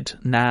his weird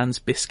Nan's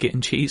biscuit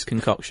and cheese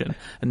concoction,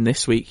 and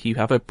this week you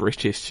have a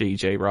British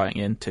CJ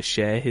writing in to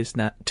shame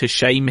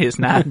his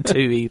Nan too,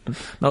 even.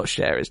 Not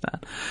share his Nan.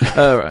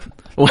 Alright.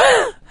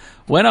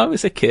 When I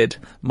was a kid,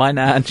 my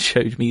Nan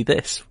showed me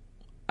this,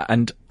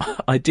 and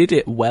I did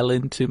it well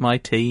into my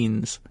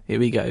teens. Here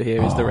we go,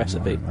 here is the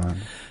recipe.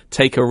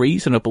 Take a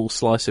reasonable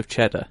slice of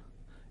cheddar,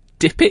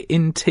 dip it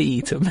in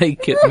tea to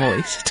make it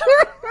moist.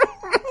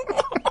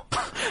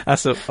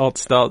 That's an odd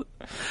start.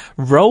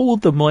 Roll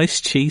the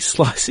moist cheese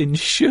slice in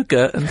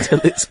sugar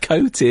until it's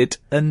coated,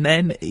 and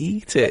then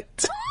eat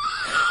it.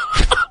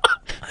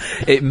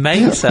 It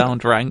may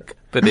sound rank,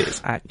 but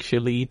it's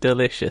actually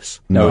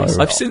delicious. No,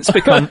 I've since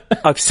become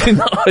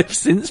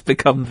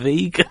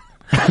vegan,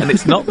 and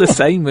it's not the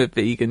same with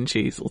vegan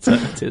cheese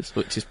alternatives,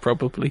 which is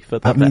probably for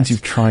the That best. means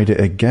you've tried it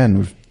again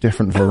with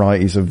different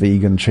varieties of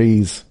vegan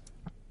cheese.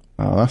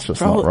 Oh, that's just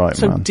not right,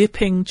 so man.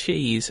 dipping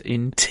cheese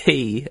in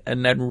tea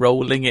and then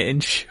rolling it in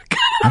sugar.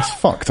 That's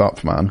fucked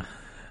up, man.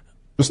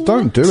 Just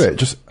don't do it.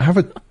 Just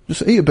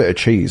eat a bit of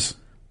cheese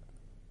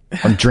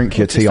and drink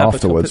your tea have a cup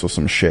afterwards or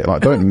some shit.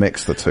 Like, don't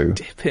mix the two.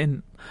 Dip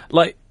in,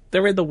 like,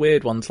 there are the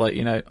weird ones, like,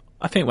 you know,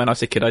 I think when I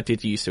was a kid I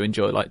did used to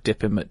enjoy, like,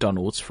 dipping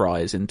McDonald's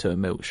fries into a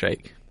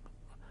milkshake.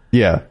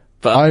 Yeah,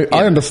 But,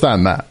 I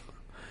understand that.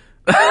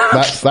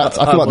 That's. I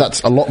feel like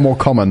that's a lot more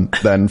common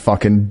than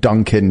fucking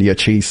dunking your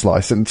cheese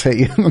slice in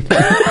tea.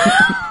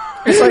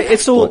 It's like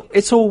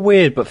it's all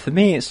weird, but for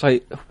me, it's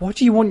like, what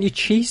do you want your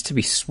cheese to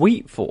be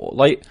sweet for?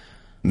 Like,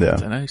 Yeah. I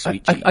don't know,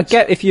 sweet cheese. I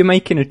get if you're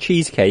making a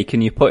cheesecake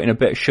and you're putting a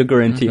bit of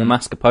sugar into your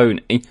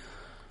mascarpone.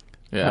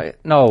 Yeah.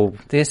 Like, no,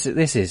 this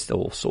is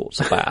all sorts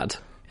of bad.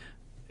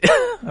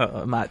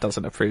 Matt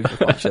doesn't approve of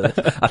much of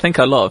this. I think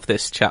a lot of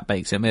this chat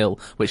makes him ill,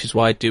 which is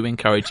why I do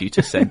encourage you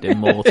to send in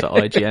more to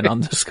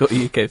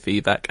IGN_UK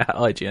feedback at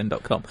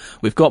IGN.com.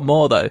 We've got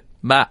more though.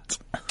 Matt.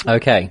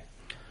 Okay.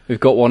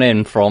 We've got one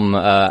in from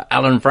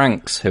Alan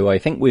Franks, who I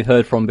think we've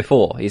heard from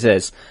before. He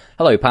says,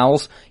 "Hello,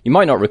 pals. You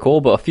might not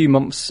recall, but a few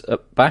months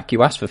back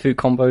you asked for food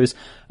combos,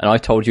 and I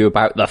told you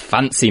about the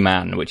Fancy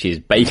Man, which is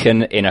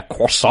bacon in a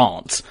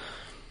croissant.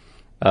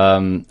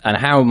 And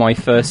how my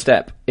first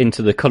step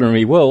into the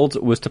culinary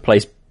world was to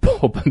place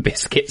bourbon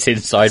biscuits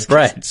inside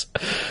bread,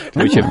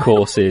 which of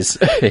course is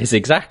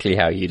exactly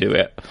how you do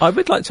it. I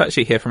would like to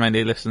actually hear from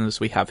any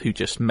listeners we have who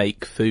just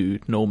make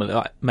food normally,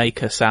 like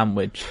make a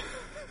sandwich.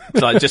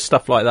 Like just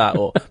stuff like that,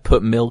 or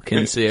put milk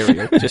in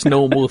cereal. Just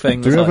normal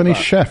things. Do you have like any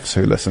that. chefs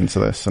who listen to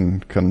this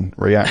and can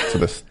react to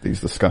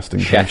these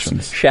disgusting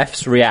creations?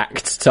 Chefs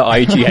react to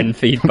IGN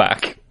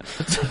feedback.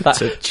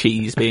 To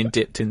cheese being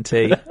dipped in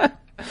tea.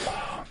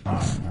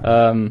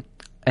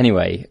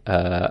 Anyway,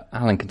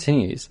 Alan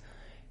continues.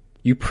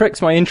 You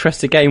pricked my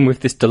interest again with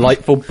this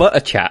delightful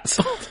butter chat,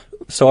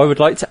 so I would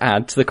like to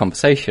add to the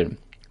conversation.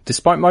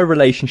 Despite my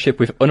relationship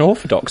with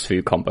unorthodox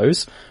food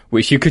combos,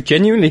 which you could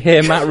genuinely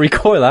hear Matt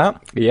recoil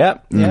at,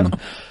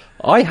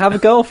 I have a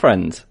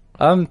girlfriend.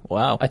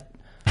 Wow.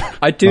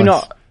 I do Nice.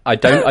 not. I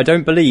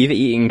don't believe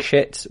eating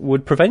shit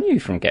would prevent you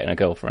from getting a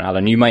girlfriend,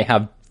 Alan. You may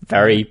have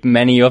very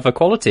many other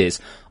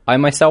qualities. I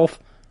myself,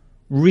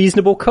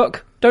 reasonable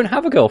cook, don't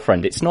have a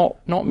girlfriend. It's not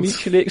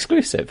mutually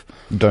exclusive.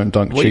 Don't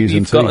dunk cheese in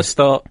you've tea. got to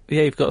start.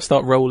 Yeah, you've got to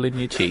start rolling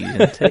your cheese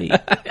in tea.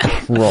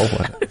 Roll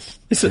it.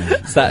 Is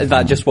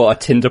that just what a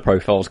Tinder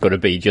profile's got to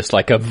be? Just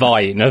like a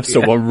vine of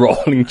someone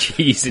rolling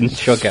cheese in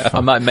sugar.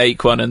 I might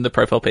make one, and the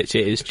profile picture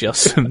is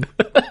just some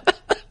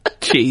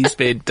cheese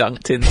being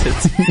dunked into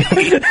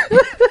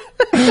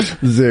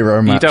tea.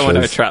 Zero matches. You don't want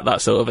to attract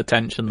that sort of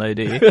attention, though,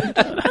 do you?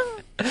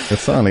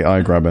 It's certainly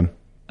eye-grabbing.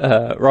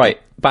 Right,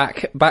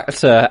 back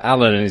to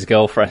Alan and his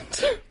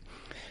girlfriend.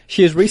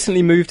 She has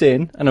recently moved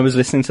in, and I was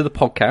listening to the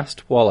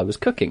podcast while I was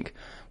cooking.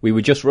 We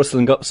were just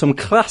rustling up some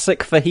classic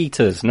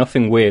fajitas,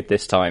 nothing weird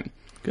this time.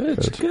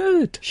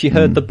 Good. She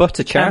heard the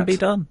butter chat. Can be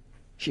done.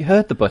 She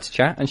heard the butter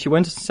chat, and she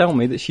went to tell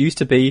me that she used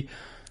to be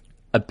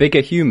a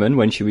bigger human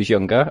when she was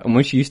younger, and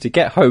when she used to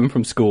get home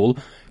from school,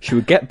 she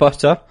would get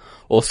butter,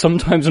 or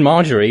sometimes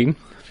margarine,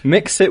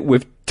 mix it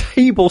with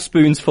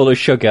tablespoons full of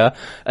sugar,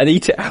 and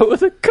eat it out of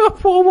the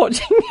cup while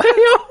watching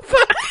Hey Arthur.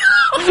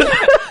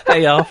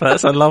 Hey Arthur,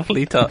 that's a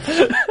lovely touch.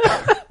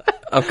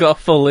 I've got a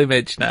full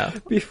image now.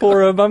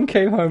 Before her mum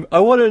came home. I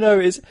want to know,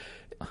 is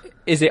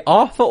it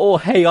Arthur or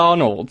Hey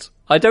Arnold?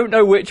 I don't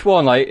know which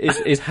one. Like,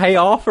 is Hey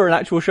Arthur an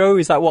actual show?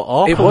 Is that what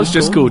Arthur? It was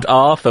just called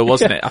Arthur,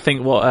 wasn't it? I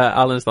think what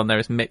Alan's done there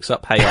is mix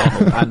up Hey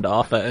Arnold and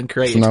Arthur and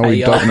create So now we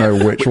Hey don't Arthur,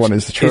 know which one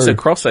is true. It's a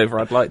crossover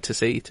I'd like to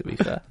see, to be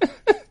fair.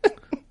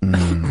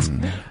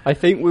 I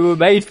think we were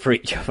made for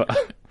each other.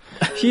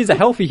 She's a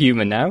healthy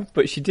human now,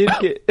 but she did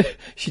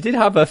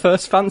have her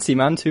first fancy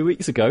man 2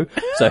 weeks ago,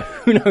 so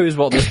who knows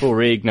what this will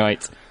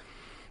reignite.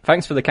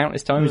 Thanks for the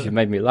countless times you've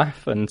made me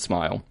laugh and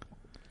smile.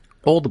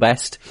 All the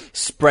best.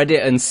 Spread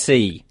it and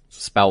see.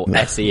 Spelled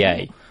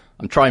S-E-A.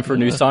 I'm trying for a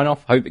new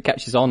sign-off. Hope it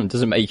catches on and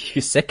doesn't make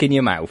you sick in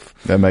your mouth.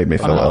 That made me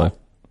feel ill.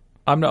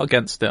 I'm not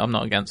against it. I'm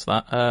not against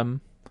that.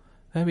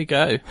 There we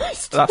go.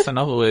 That's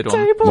another weird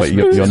one. Wait,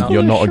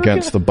 you're not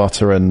against the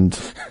butter and...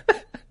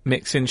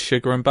 Mixing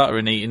sugar and butter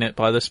and eating it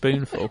by the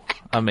spoonful.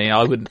 I mean,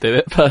 I wouldn't do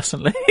it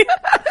personally.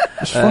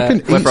 Just fucking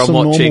eat whether I'm some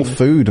normal watching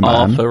food,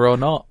 man. Arthur or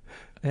not.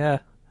 Yeah.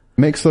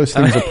 Mix those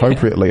things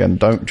appropriately and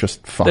don't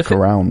just fuck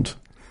around.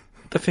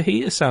 The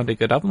fajitas sounded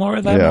good. Have more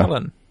of them,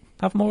 Alan.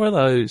 Have more of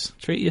those.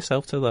 Treat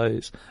yourself to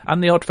those.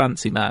 And the odd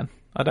fancy man.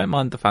 I don't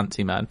mind the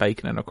fancy man.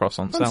 Bacon and a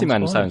croissant Fancy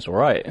man sounds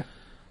alright.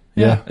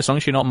 Yeah. As long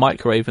as you're not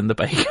microwaving the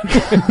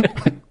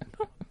bacon.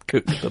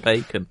 Cook the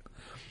bacon.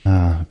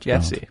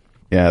 Jesse.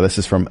 Yeah, this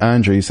is from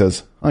Andrew. He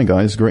says, "Hi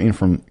guys,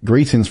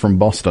 greetings from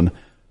Boston.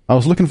 I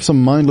was looking for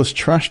some mindless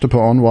trash to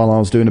put on while I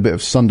was doing a bit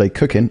of Sunday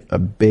cooking, a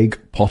big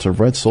pot of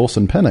red sauce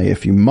and penne,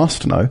 if you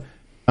must know,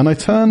 and I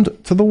turned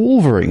to the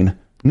Wolverine.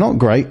 Not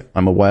great,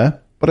 I'm aware,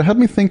 but it had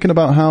me thinking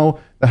about how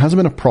there hasn't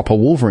been a proper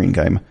Wolverine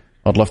game.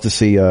 I'd love to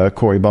see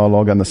Cory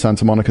Barlog and the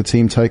Santa Monica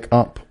team take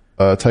on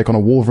a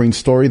Wolverine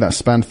story that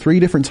spanned 3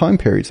 different time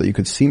periods that you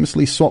could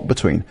seamlessly swap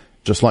between,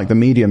 just like the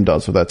Medium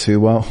does with their 2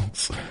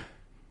 worlds.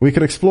 We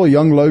could explore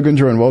young Logan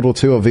during World War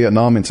II or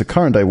Vietnam into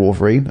current-day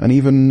Wolverine, and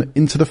even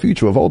into the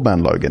future of Old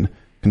Man Logan.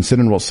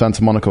 Considering what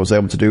Santa Monica was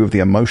able to do with the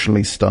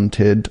emotionally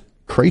stunted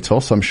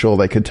Kratos, I'm sure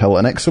they could tell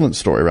an excellent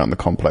story around the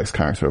complex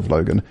character of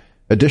Logan.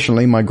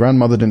 Additionally, my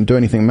grandmother didn't do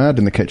anything mad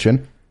in the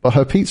kitchen, but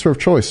her pizza of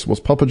choice was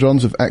Papa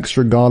John's with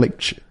extra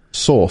garlic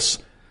sauce.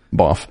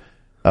 Barf.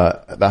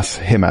 That's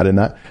him adding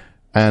that.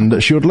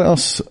 And she would let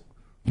us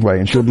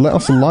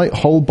light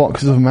whole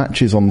boxes of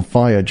matches on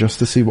fire just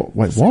to see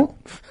what?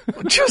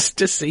 Just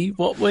to see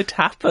what would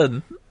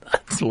happen.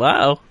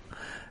 Wow.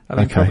 I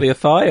mean, probably a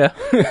fire.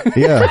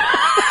 Yeah.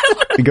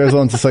 He goes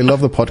on to say, love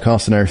the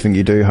podcast and everything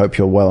you do. Hope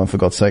you're well, and for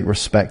God's sake,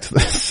 respect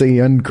the sea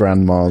and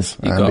grandmas.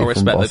 You've got to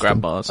respect the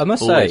grandmas. I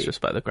must always say,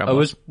 respect the grandmas. I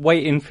was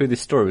waiting through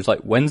this story. It was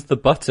like, when's the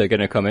butter going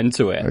to come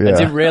into it? Yeah. I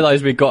didn't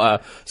realise we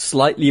got a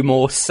slightly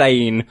more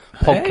sane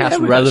podcast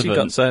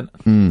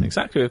relevant.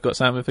 Exactly, we've got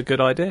something with a good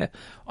idea.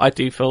 I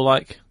do feel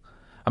like,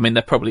 I mean,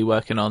 they're probably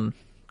working on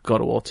God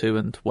of War 2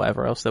 and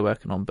whatever else they're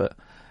working on, but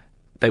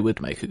they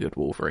would make a good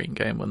Wolverine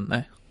game, wouldn't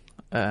they?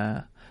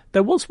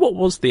 What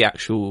was the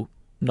actual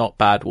not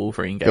bad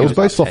Wolverine game? It was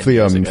based off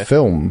the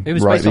film. It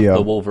was based off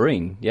the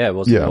Wolverine,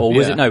 wasn't it? Or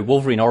was it, no,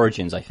 Wolverine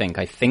Origins, I think.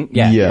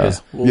 Yeah. It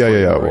was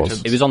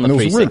It was on the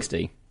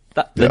 360.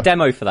 The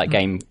demo for that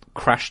game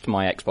crashed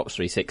my Xbox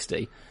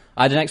 360.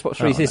 I had an Xbox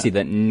 360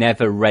 that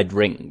never red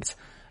ringed,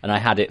 and I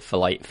had it for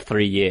like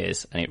 3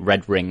 years, and it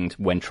red ringed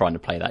when trying to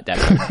play that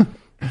demo.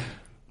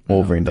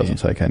 Wolverine doesn't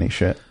take any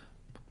shit.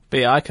 But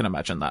yeah, I can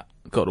imagine that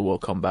God of War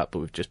combat, but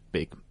with just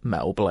big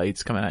metal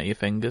blades coming out of your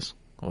fingers,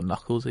 or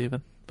knuckles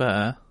even.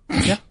 But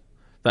yeah,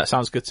 that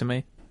sounds good to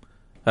me.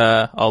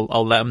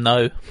 I'll let them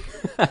know.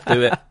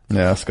 Do it. Yeah,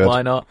 that's good.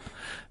 Why not?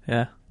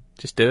 Yeah,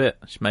 just do it.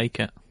 Just make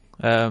it.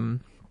 Should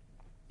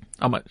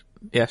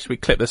we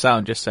clip this out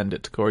and just send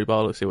it to Cory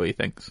Barlow, see what he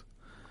thinks?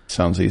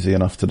 Sounds easy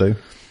enough to do.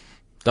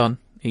 Done.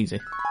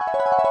 Easy.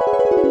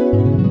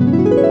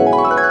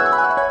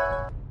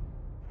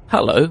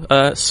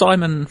 Hello,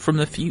 Simon from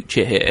the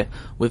future here,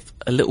 with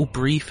a little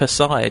brief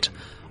aside.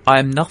 I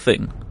am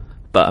nothing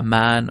but a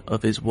man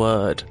of his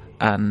word,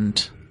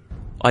 and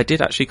I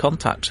did actually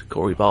contact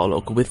Cory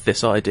Barlog with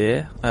this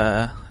idea.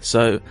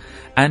 So,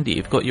 Andy,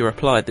 you've got your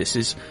reply. This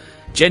is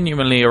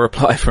genuinely a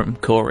reply from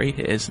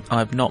Cory.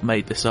 I've not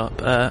made this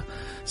up.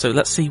 So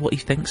let's see what he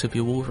thinks of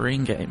your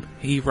Wolverine game.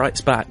 He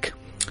writes back,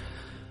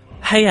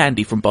 "Hey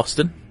Andy from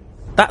Boston,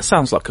 that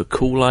sounds like a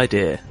cool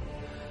idea.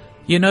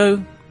 You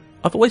know,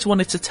 I've always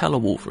wanted to tell a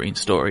Wolverine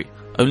story,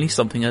 only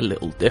something a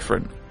little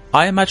different.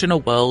 I imagine a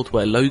world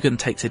where Logan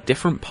takes a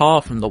different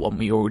path from the one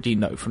we already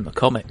know from the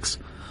comics.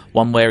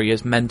 One where he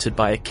is mentored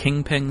by a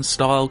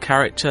Kingpin-style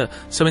character,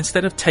 so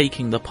instead of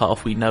taking the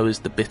path we know as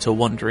the bitter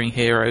wandering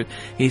hero,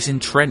 he is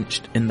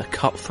entrenched in the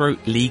cutthroat,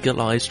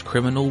 legalised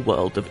criminal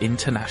world of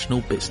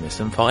international business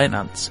and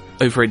finance.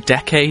 Over a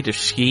decade of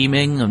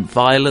scheming and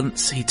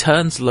violence, he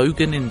turns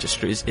Logan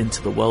Industries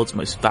into the world's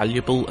most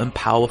valuable and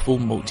powerful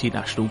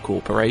multinational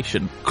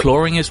corporation,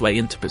 clawing his way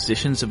into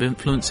positions of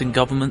influence in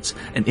governments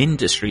and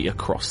industry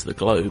across the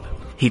globe.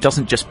 He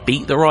doesn't just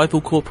beat the rival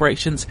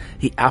corporations,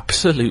 he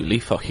absolutely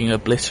fucking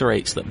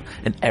obliterates them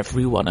and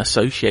everyone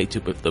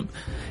associated with them,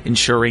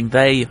 ensuring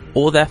they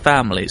or their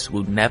families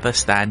will never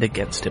stand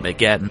against him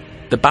again.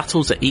 The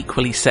battles are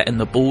equally set in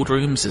the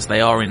boardrooms as they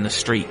are in the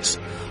streets.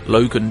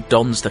 Logan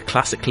dons the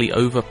classically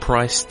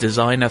overpriced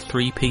designer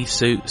 3-piece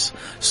suits,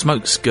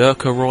 smokes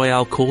Gurkha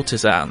Royale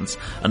courtesans,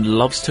 and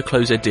loves to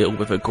close a deal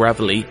with a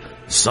gravelly,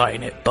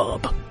 "Sign it,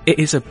 bub." It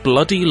is a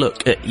bloody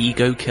look at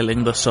ego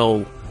killing the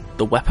soul,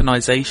 the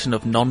weaponization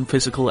of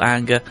non-physical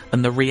anger,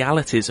 and the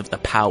realities of the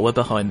power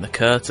behind the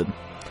curtain.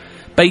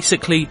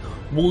 Basically,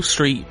 Wall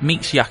Street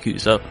meets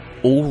Yakuza,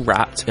 all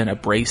wrapped in a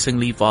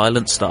bracingly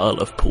violent style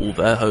of Paul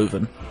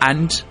Verhoeven.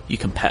 And you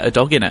can pet a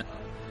dog in it.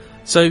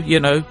 So, you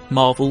know,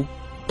 Marvel,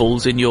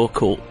 balls in your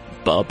court,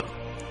 bub.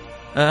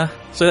 So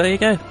there you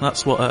go.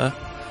 That's what,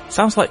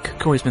 sounds like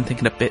Cory's been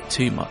thinking a bit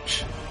too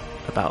much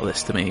about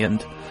this to me,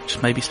 and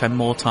just maybe spend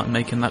more time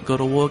making that God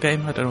of War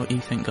game. I don't know what you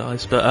think,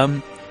 guys, but,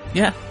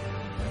 yeah,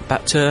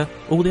 back to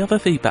all the other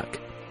feedback.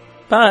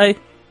 Bye.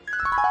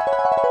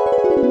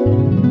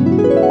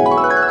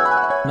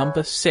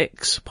 Number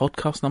 6,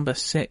 podcast number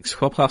 6,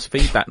 podcast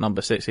feedback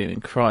number 16.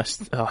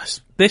 Christ,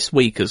 this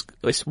week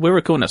we're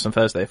recording this on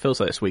Thursday. It feels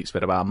like this week's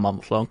been about a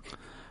month long.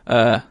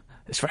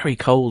 It's very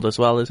cold as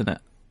well, isn't it?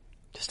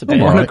 Just a bit.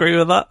 Anyone right. agree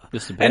with that?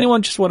 Just a bit.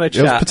 Anyone just want to chat?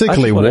 It was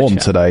particularly I just wanna warm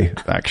chat. today,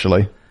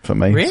 actually, for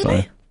me.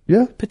 Really? So,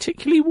 yeah,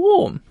 Particularly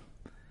warm.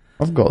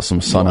 I've got some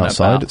sun What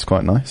outside. about? It's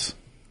quite nice.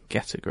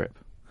 Get a grip.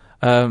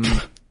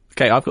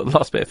 Okay, I've got the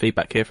last bit of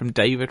feedback here from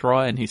David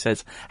Ryan. He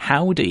says,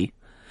 howdy.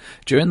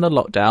 During the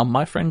lockdown,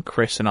 my friend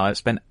Chris and I have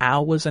spent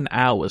hours and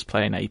hours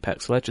playing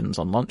Apex Legends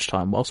on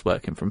lunchtime whilst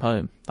working from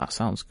home. That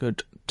sounds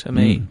good to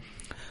me.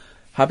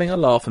 Having a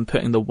laugh and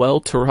putting the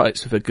world to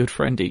rights with a good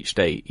friend each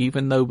day,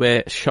 even though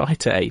we're shy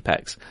to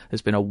Apex,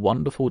 has been a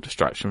wonderful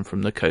distraction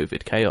from the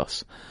COVID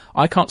chaos.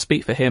 I can't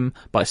speak for him,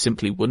 but I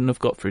simply wouldn't have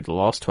got through the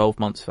last 12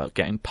 months without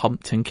getting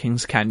pumped in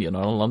Kings Canyon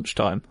on a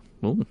lunchtime.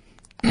 Ooh,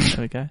 there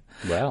we go.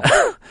 Well,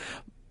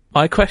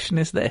 My question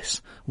is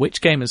this.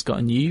 Which game has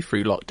gotten you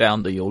through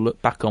lockdown that you'll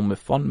look back on with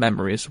fond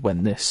memories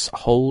when this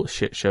whole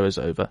shit show is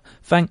over?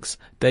 Thanks,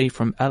 Dave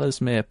from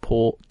Ellesmere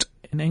Port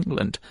in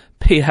England.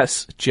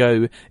 P.S.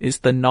 Joe, is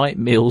the Night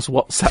Meals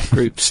WhatsApp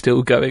group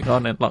still going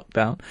on in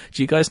lockdown?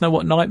 Do you guys know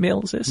what Night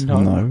Meals is?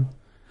 No.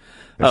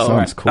 It Oh,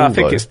 sounds right. cool, I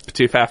think though. it's,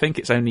 to be fair, I think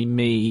it's only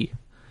me,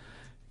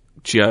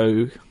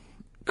 Joe,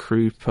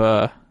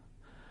 Krupa.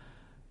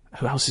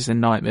 Who else is in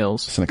Night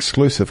Meals? It's an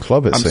exclusive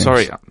club, it I'm seems.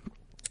 sorry.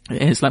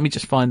 It is. Let me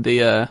just find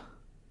the,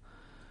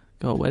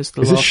 God, where's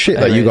the Is this last- shit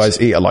there that it you is.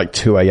 guys eat at like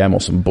 2 a.m.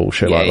 or some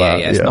bullshit like that?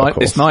 It's, of night,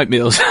 course. it's Night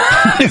Meals.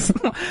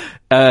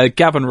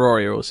 Gav and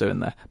Rory are also in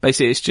there.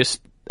 Basically, it's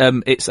just,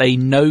 it's a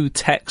no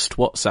text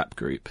WhatsApp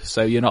group.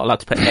 So you're not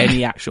allowed to put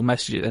any actual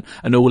messages in.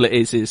 And all it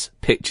is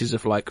pictures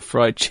of like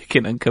fried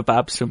chicken and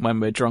kebabs from when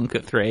we're drunk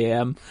at 3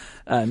 a.m.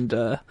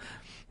 And,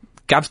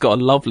 Gav's got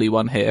a lovely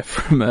one here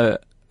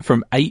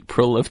from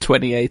April of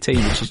 2018,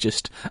 which is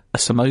just a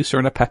samosa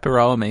and a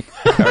pepperami.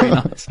 Very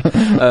nice.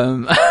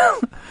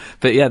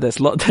 But yeah,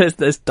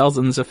 there's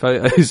dozens of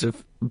photos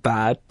of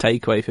bad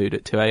takeaway food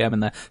at 2 a.m. in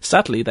there.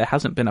 Sadly, there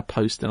hasn't been a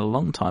post in a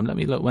long time. Let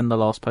me look when the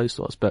last post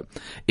was, but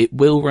it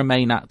will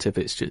remain active.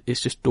 It's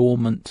just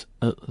dormant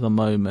at the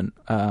moment.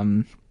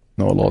 Not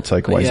a lot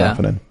of takeaways yeah.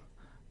 happening.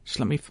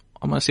 Just I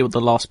want to see what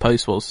the last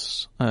post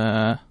was.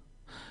 Night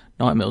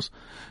Meals.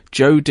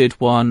 Joe did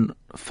one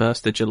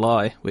 1st of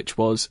July, which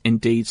was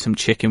indeed some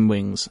chicken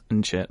wings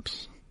and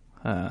chips.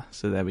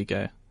 So there we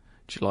go.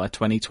 July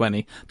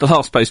 2020. The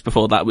last post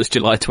before that was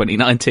July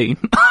 2019.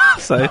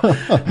 So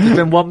there's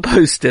been one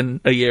post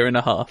in a year and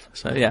a half.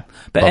 So yeah.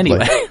 But Lovely.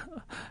 anyway,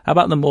 how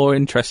about the more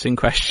interesting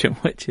question,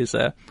 which is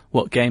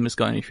what game has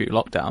got you through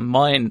lockdown?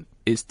 Mine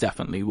is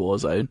definitely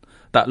Warzone.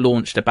 That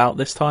launched about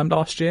this time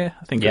last year.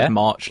 I think it Yeah. was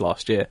March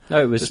last year. No,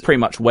 it was pretty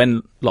much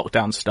when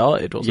lockdown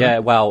started, wasn't it? yeah,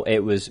 well,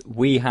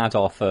 we had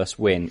our first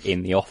win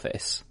in the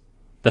office.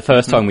 The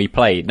first time we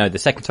played, the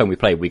second time we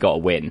played, we got a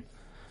win.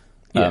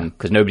 Yeah.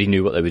 Because nobody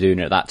knew what they were doing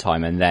at that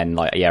time. And then,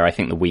 I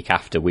think the week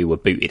after we were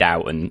booted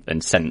out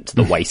and sent to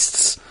the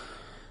wastes.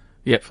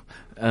 Yep.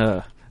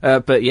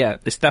 But yeah,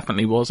 this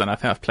definitely was, and I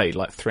think I've played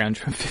like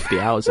 350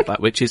 hours of that,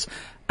 which is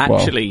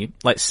actually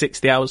like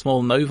 60 hours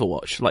more than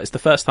Overwatch. Like, it's the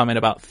first time in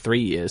about 3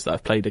 years that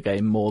I've played a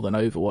game more than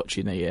Overwatch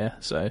in a year,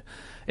 so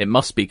it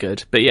must be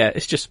good. But yeah,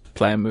 it's just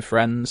playing with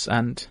friends,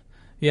 and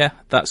yeah,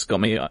 that's got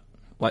me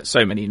like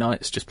so many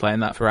nights just playing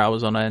that for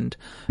hours on end.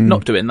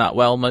 Not doing that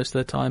well most of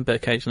the time, but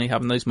occasionally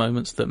having those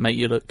moments that make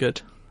you look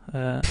good.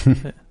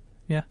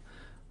 Yeah,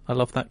 I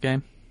love that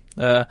game.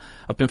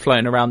 I've been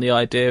floating around the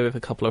idea with a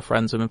couple of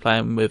friends. I've been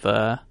playing with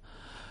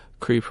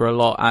Krupa a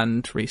lot,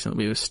 and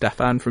recently with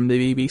Stefan from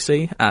the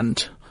BBC,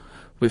 and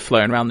we're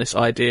floating around this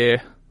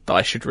idea that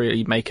I should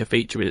really make a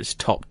feature with its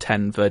top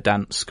 10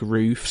 Verdansk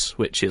roofs,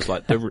 which is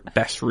like the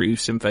best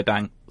roofs in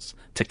Verdansk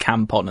to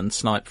camp on and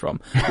snipe from,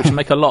 which will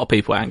make a lot of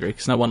people angry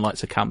because no one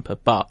likes a camper,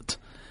 but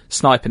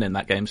sniping in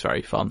that game's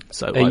very fun.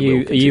 So Are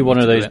you one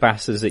of those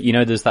bastards that,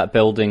 there's that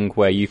building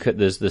where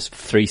there's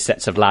 3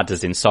 sets of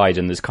ladders inside,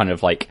 and there's kind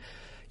of like,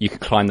 you could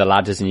climb the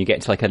ladders and you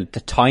get to like a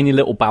tiny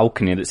little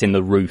balcony that's in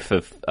the roof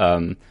of,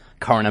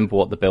 can't remember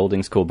what the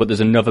building's called, but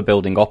there's another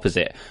building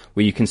opposite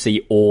where you can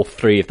see all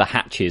 3 of the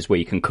hatches where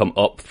you can come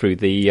up through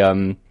the,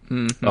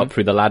 up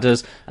through the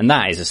ladders. And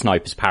that is a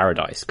sniper's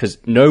paradise because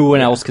no one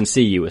else can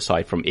see you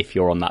aside from if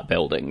you're on that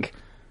building.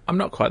 I'm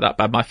not quite that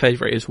bad. My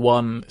favourite is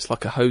one, it's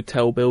like a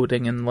hotel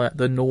building in like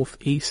the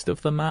northeast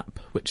of the map,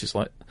 which is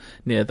like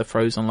near the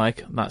frozen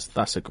lake.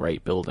 That's a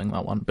great building,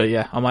 that one. But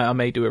yeah, I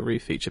may do a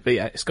roof feature. But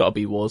yeah, it's got to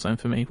be Warzone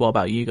for me. What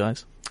about you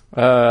guys?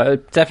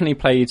 Definitely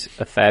played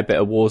a fair bit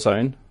of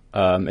Warzone,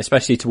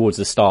 especially towards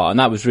the start. And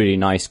that was really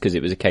nice because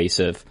it was a case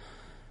of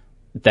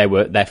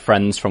they're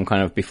friends from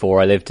kind of before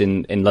I lived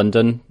in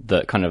London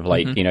that kind of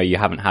like, you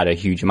haven't had a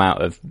huge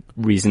amount of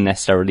reason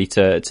necessarily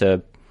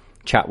to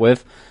chat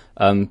with.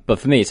 But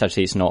for me,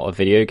 it's not a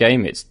video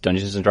game. It's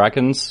Dungeons and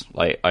Dragons.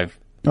 Like I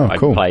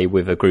cool. play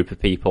with a group of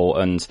people,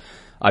 and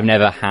I've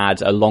never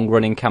had a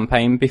long-running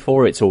campaign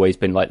before. It's always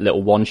been like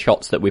little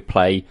one-shots that we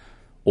play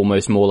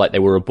almost more like they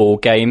were a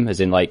board game, as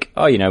in like,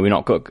 oh, we've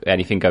not got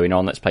anything going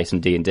on, let's play some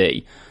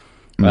D&D.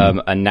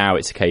 And now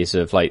it's a case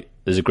of like,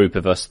 there's a group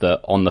of us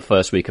that on the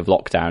first week of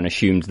lockdown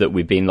assumed that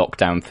we'd been locked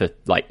down for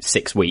like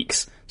 6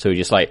 weeks. So we're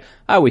just like,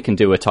 we can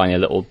do a tiny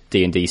little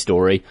D&D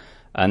story.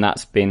 And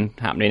that's been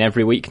happening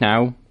every week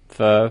now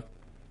for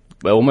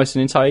almost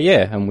an entire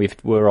year. And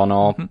we're on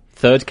our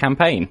third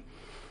campaign.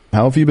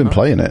 How have you been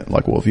playing it?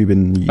 Like, what have you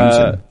been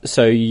using?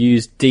 So you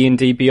use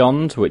D&D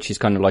Beyond, which is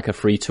kind of like a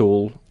free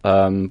tool,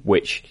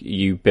 which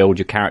you build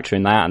your character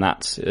in that, and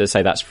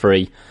that's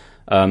free.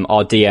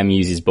 Our DM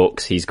uses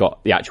books. He's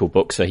got the actual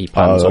book, so he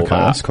plans all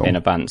that in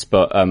advance.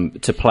 But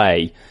to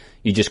play,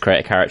 you just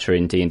create a character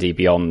in D&D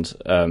Beyond,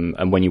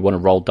 and when you want to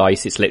roll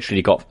dice, it's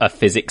literally got a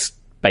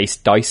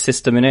physics-based dice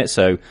system in it.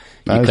 So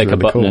you click a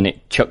button and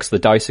it chucks the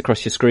dice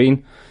across your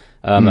screen.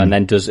 And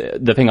then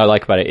the thing I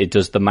like about it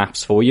does the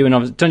maths for you.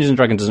 And Dungeons &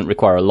 Dragons doesn't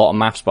require a lot of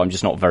maths, but I'm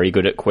just not very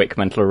good at quick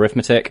mental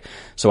arithmetic.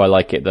 So I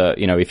like it that,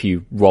 if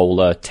you roll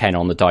a 10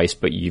 on the dice,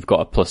 but you've got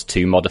a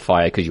 +2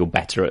 modifier because you're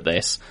better at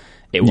this,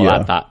 it will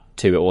add that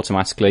to it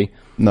automatically.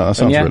 No, that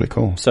sounds really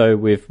cool. So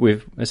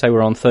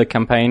we're on third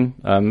campaign.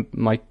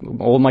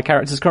 All my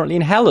characters are currently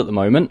in hell at the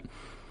moment,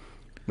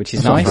 which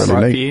is nice. Really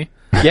right for you.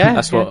 Yeah.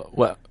 That's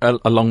what,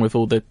 along with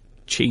all the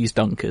cheese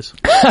dunkers.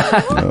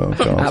 Oh,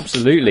 God.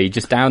 Absolutely,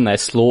 just down there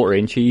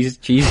slaughtering cheese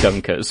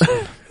dunkers.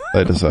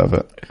 They deserve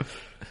it.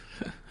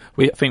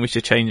 I think we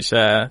should change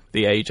the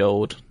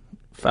age-old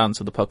fans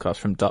of the podcast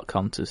from duck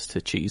hunters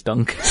to cheese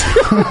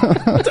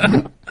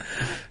dunkers.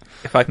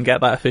 If I can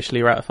get that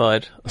officially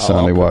ratified,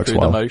 certainly I'll works through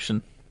well. the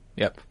motion.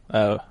 Yep.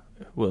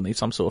 We'll need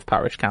some sort of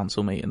parish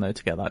council meeting though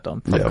to get that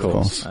done. Yeah, of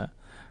course.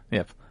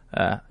 Yep.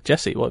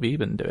 Jesse, what have you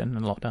been doing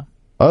in lockdown?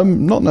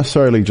 Not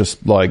necessarily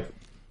just like,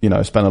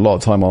 spend a lot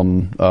of time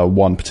on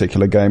one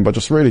particular game, but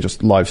just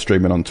live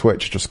streaming on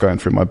Twitch, just going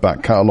through my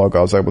back catalogue.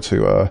 I was able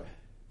to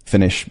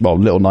finish,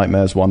 Little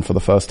Nightmares 1 for the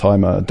first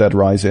time, Dead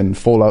Rising,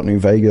 Fallout New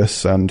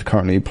Vegas, and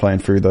currently playing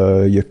through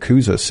the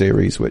Yakuza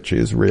series, which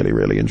is really,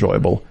 really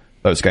enjoyable.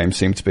 Those games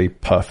seem to be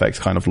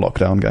perfect kind of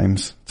lockdown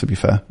games, to be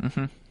fair.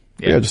 Mm-hmm.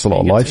 Yeah, just a lot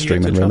of live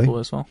streaming, really.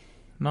 As well.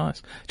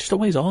 Nice. Just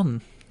always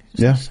on.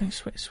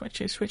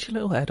 Switch your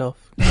little head off.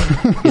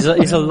 He's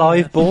a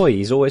live boy.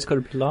 He's always got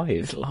to be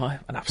live. He's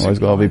live. Always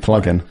got to be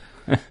plugging.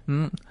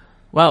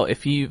 Well,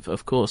 if you've,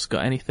 of course,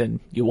 got anything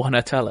you want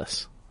to tell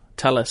us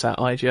at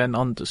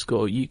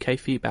IGN_UK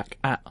feedback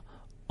at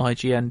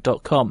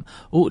IGN.com.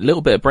 Oh, a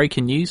little bit of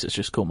breaking news that's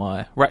just caught my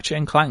eye.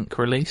 Ratchet & Clank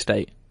release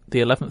date, the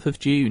 11th of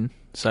June.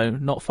 So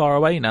not far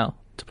away now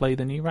to play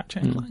the new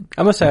Ratchet & Clank.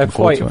 I must say I've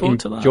quite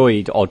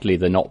enjoyed, oddly,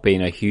 there not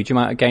being a huge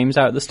amount of games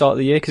out at the start of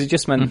the year, because it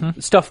just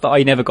meant stuff that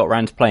I never got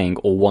around to playing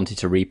or wanted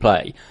to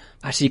replay.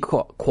 Actually,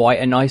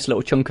 quite a nice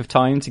little chunk of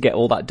time to get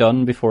all that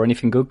done before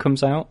anything good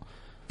comes out.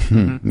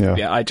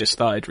 Yeah, I just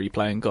started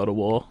replaying God of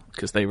War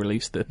because they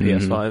released the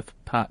PS5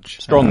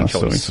 patch. Strong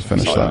choice. choice. To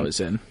finish that. I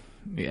was in.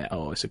 Yeah,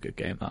 it's a good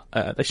game.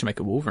 That they should make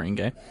a Wolverine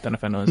game. Don't know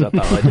if anyone's had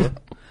that idea.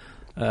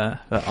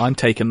 But I'm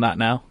taking that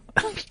now.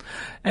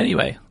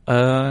 Anyway,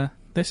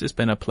 this has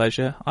been a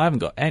pleasure. I haven't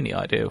got any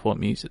idea of what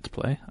music to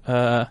play.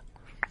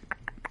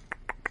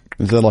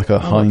 Is there like a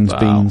Heinz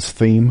Beans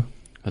theme?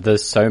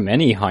 There's so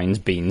many Heinz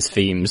Beans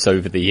themes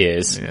over the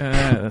years.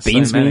 Yeah,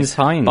 Beans means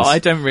Heinz. But I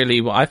don't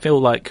really. I feel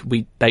like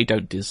they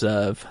don't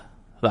deserve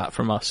that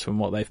from us, from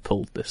what they've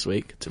pulled this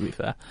week. To be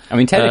fair, I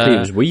mean, technically it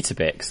was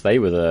Weetabix. They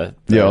were the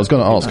I was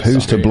going to ask,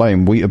 who's to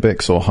blame,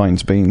 Weetabix or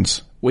Heinz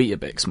Beans?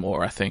 Weetabix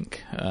more, I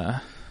think.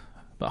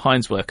 But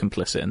Heinz were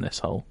complicit in this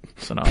whole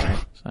scenario.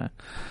 So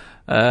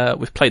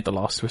we've played The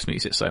Last of Us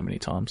music so many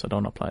times, I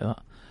don't want to play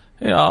that.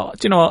 Do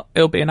you know what?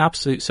 It'll be an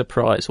absolute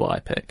surprise what I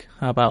pick.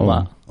 How about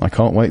that? I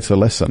can't wait to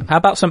listen. How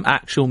about some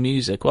actual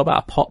music? What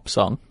about a pop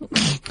song?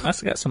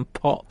 Let's get some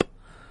pop.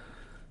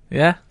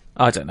 Yeah?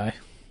 I don't know.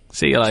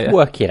 See you later. Just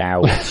work it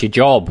out. It's your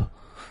job.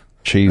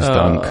 Cheese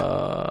dunk.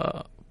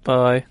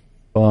 Bye.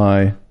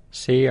 Bye.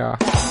 See ya.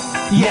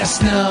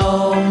 Yes,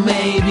 no,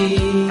 maybe.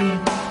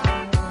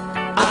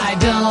 I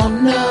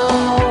don't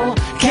know.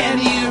 Can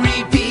you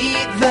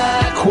repeat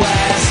the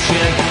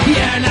question?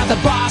 You're not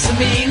the boss of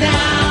me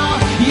now.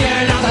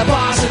 You're not the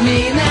boss of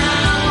me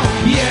now.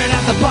 You're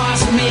not the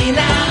boss of me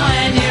now.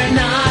 And you're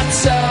not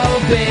so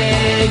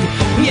big.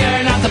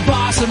 You're not the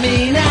boss of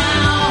me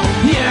now.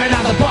 You're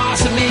not the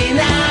boss of me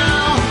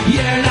now.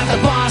 You're not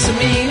the boss of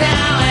me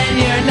now. And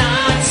you're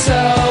not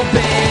so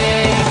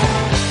big.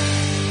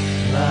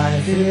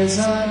 Life is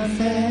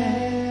unfair.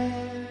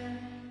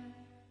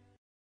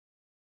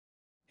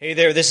 Hey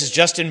there, this is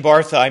Justin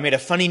Bartha. I made a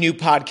funny new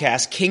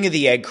podcast, King of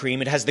the Egg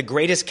Cream. It has the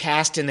greatest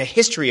cast in the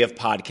history of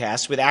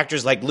podcasts with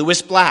actors like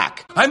Louis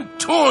Black. I'm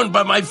torn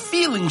by my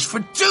feelings for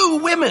two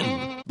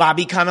women.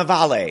 Bobby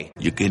Cannavale.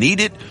 You can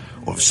eat it,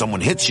 or if someone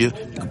hits you,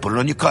 you can put it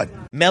on your cut.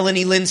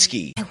 Melanie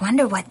Linsky, I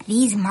wonder what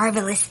these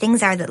marvelous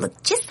things are that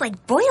look just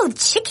like boiled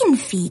chicken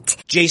feet.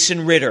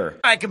 Jason Ritter,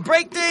 I can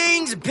break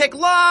things and pick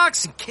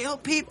locks and kill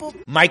people.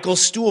 Michael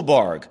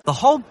Stuhlbarg, The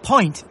whole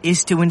point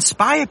is to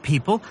inspire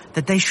people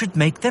that they should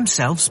make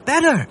themselves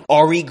better.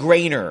 Ari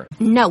Grainer,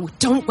 No,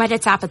 don't whet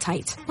its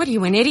appetite. What are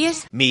you, an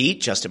idiot? me,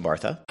 Justin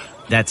Bartha,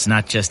 That's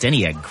not just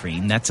any egg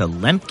cream, that's a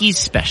Lemke's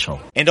special.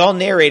 and all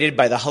narrated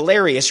by the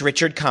hilarious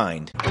Richard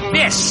Kind.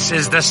 This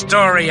is the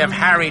story of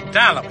Harry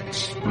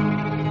Dalowitz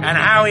and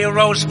how he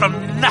rose from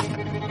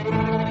nothing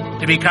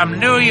to become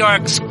New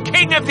York's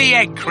King of the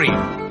Egg Cream.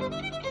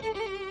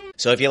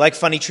 So if you like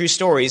funny true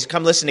stories,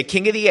 come listen to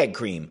King of the Egg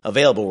Cream,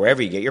 available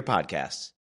wherever you get your podcasts.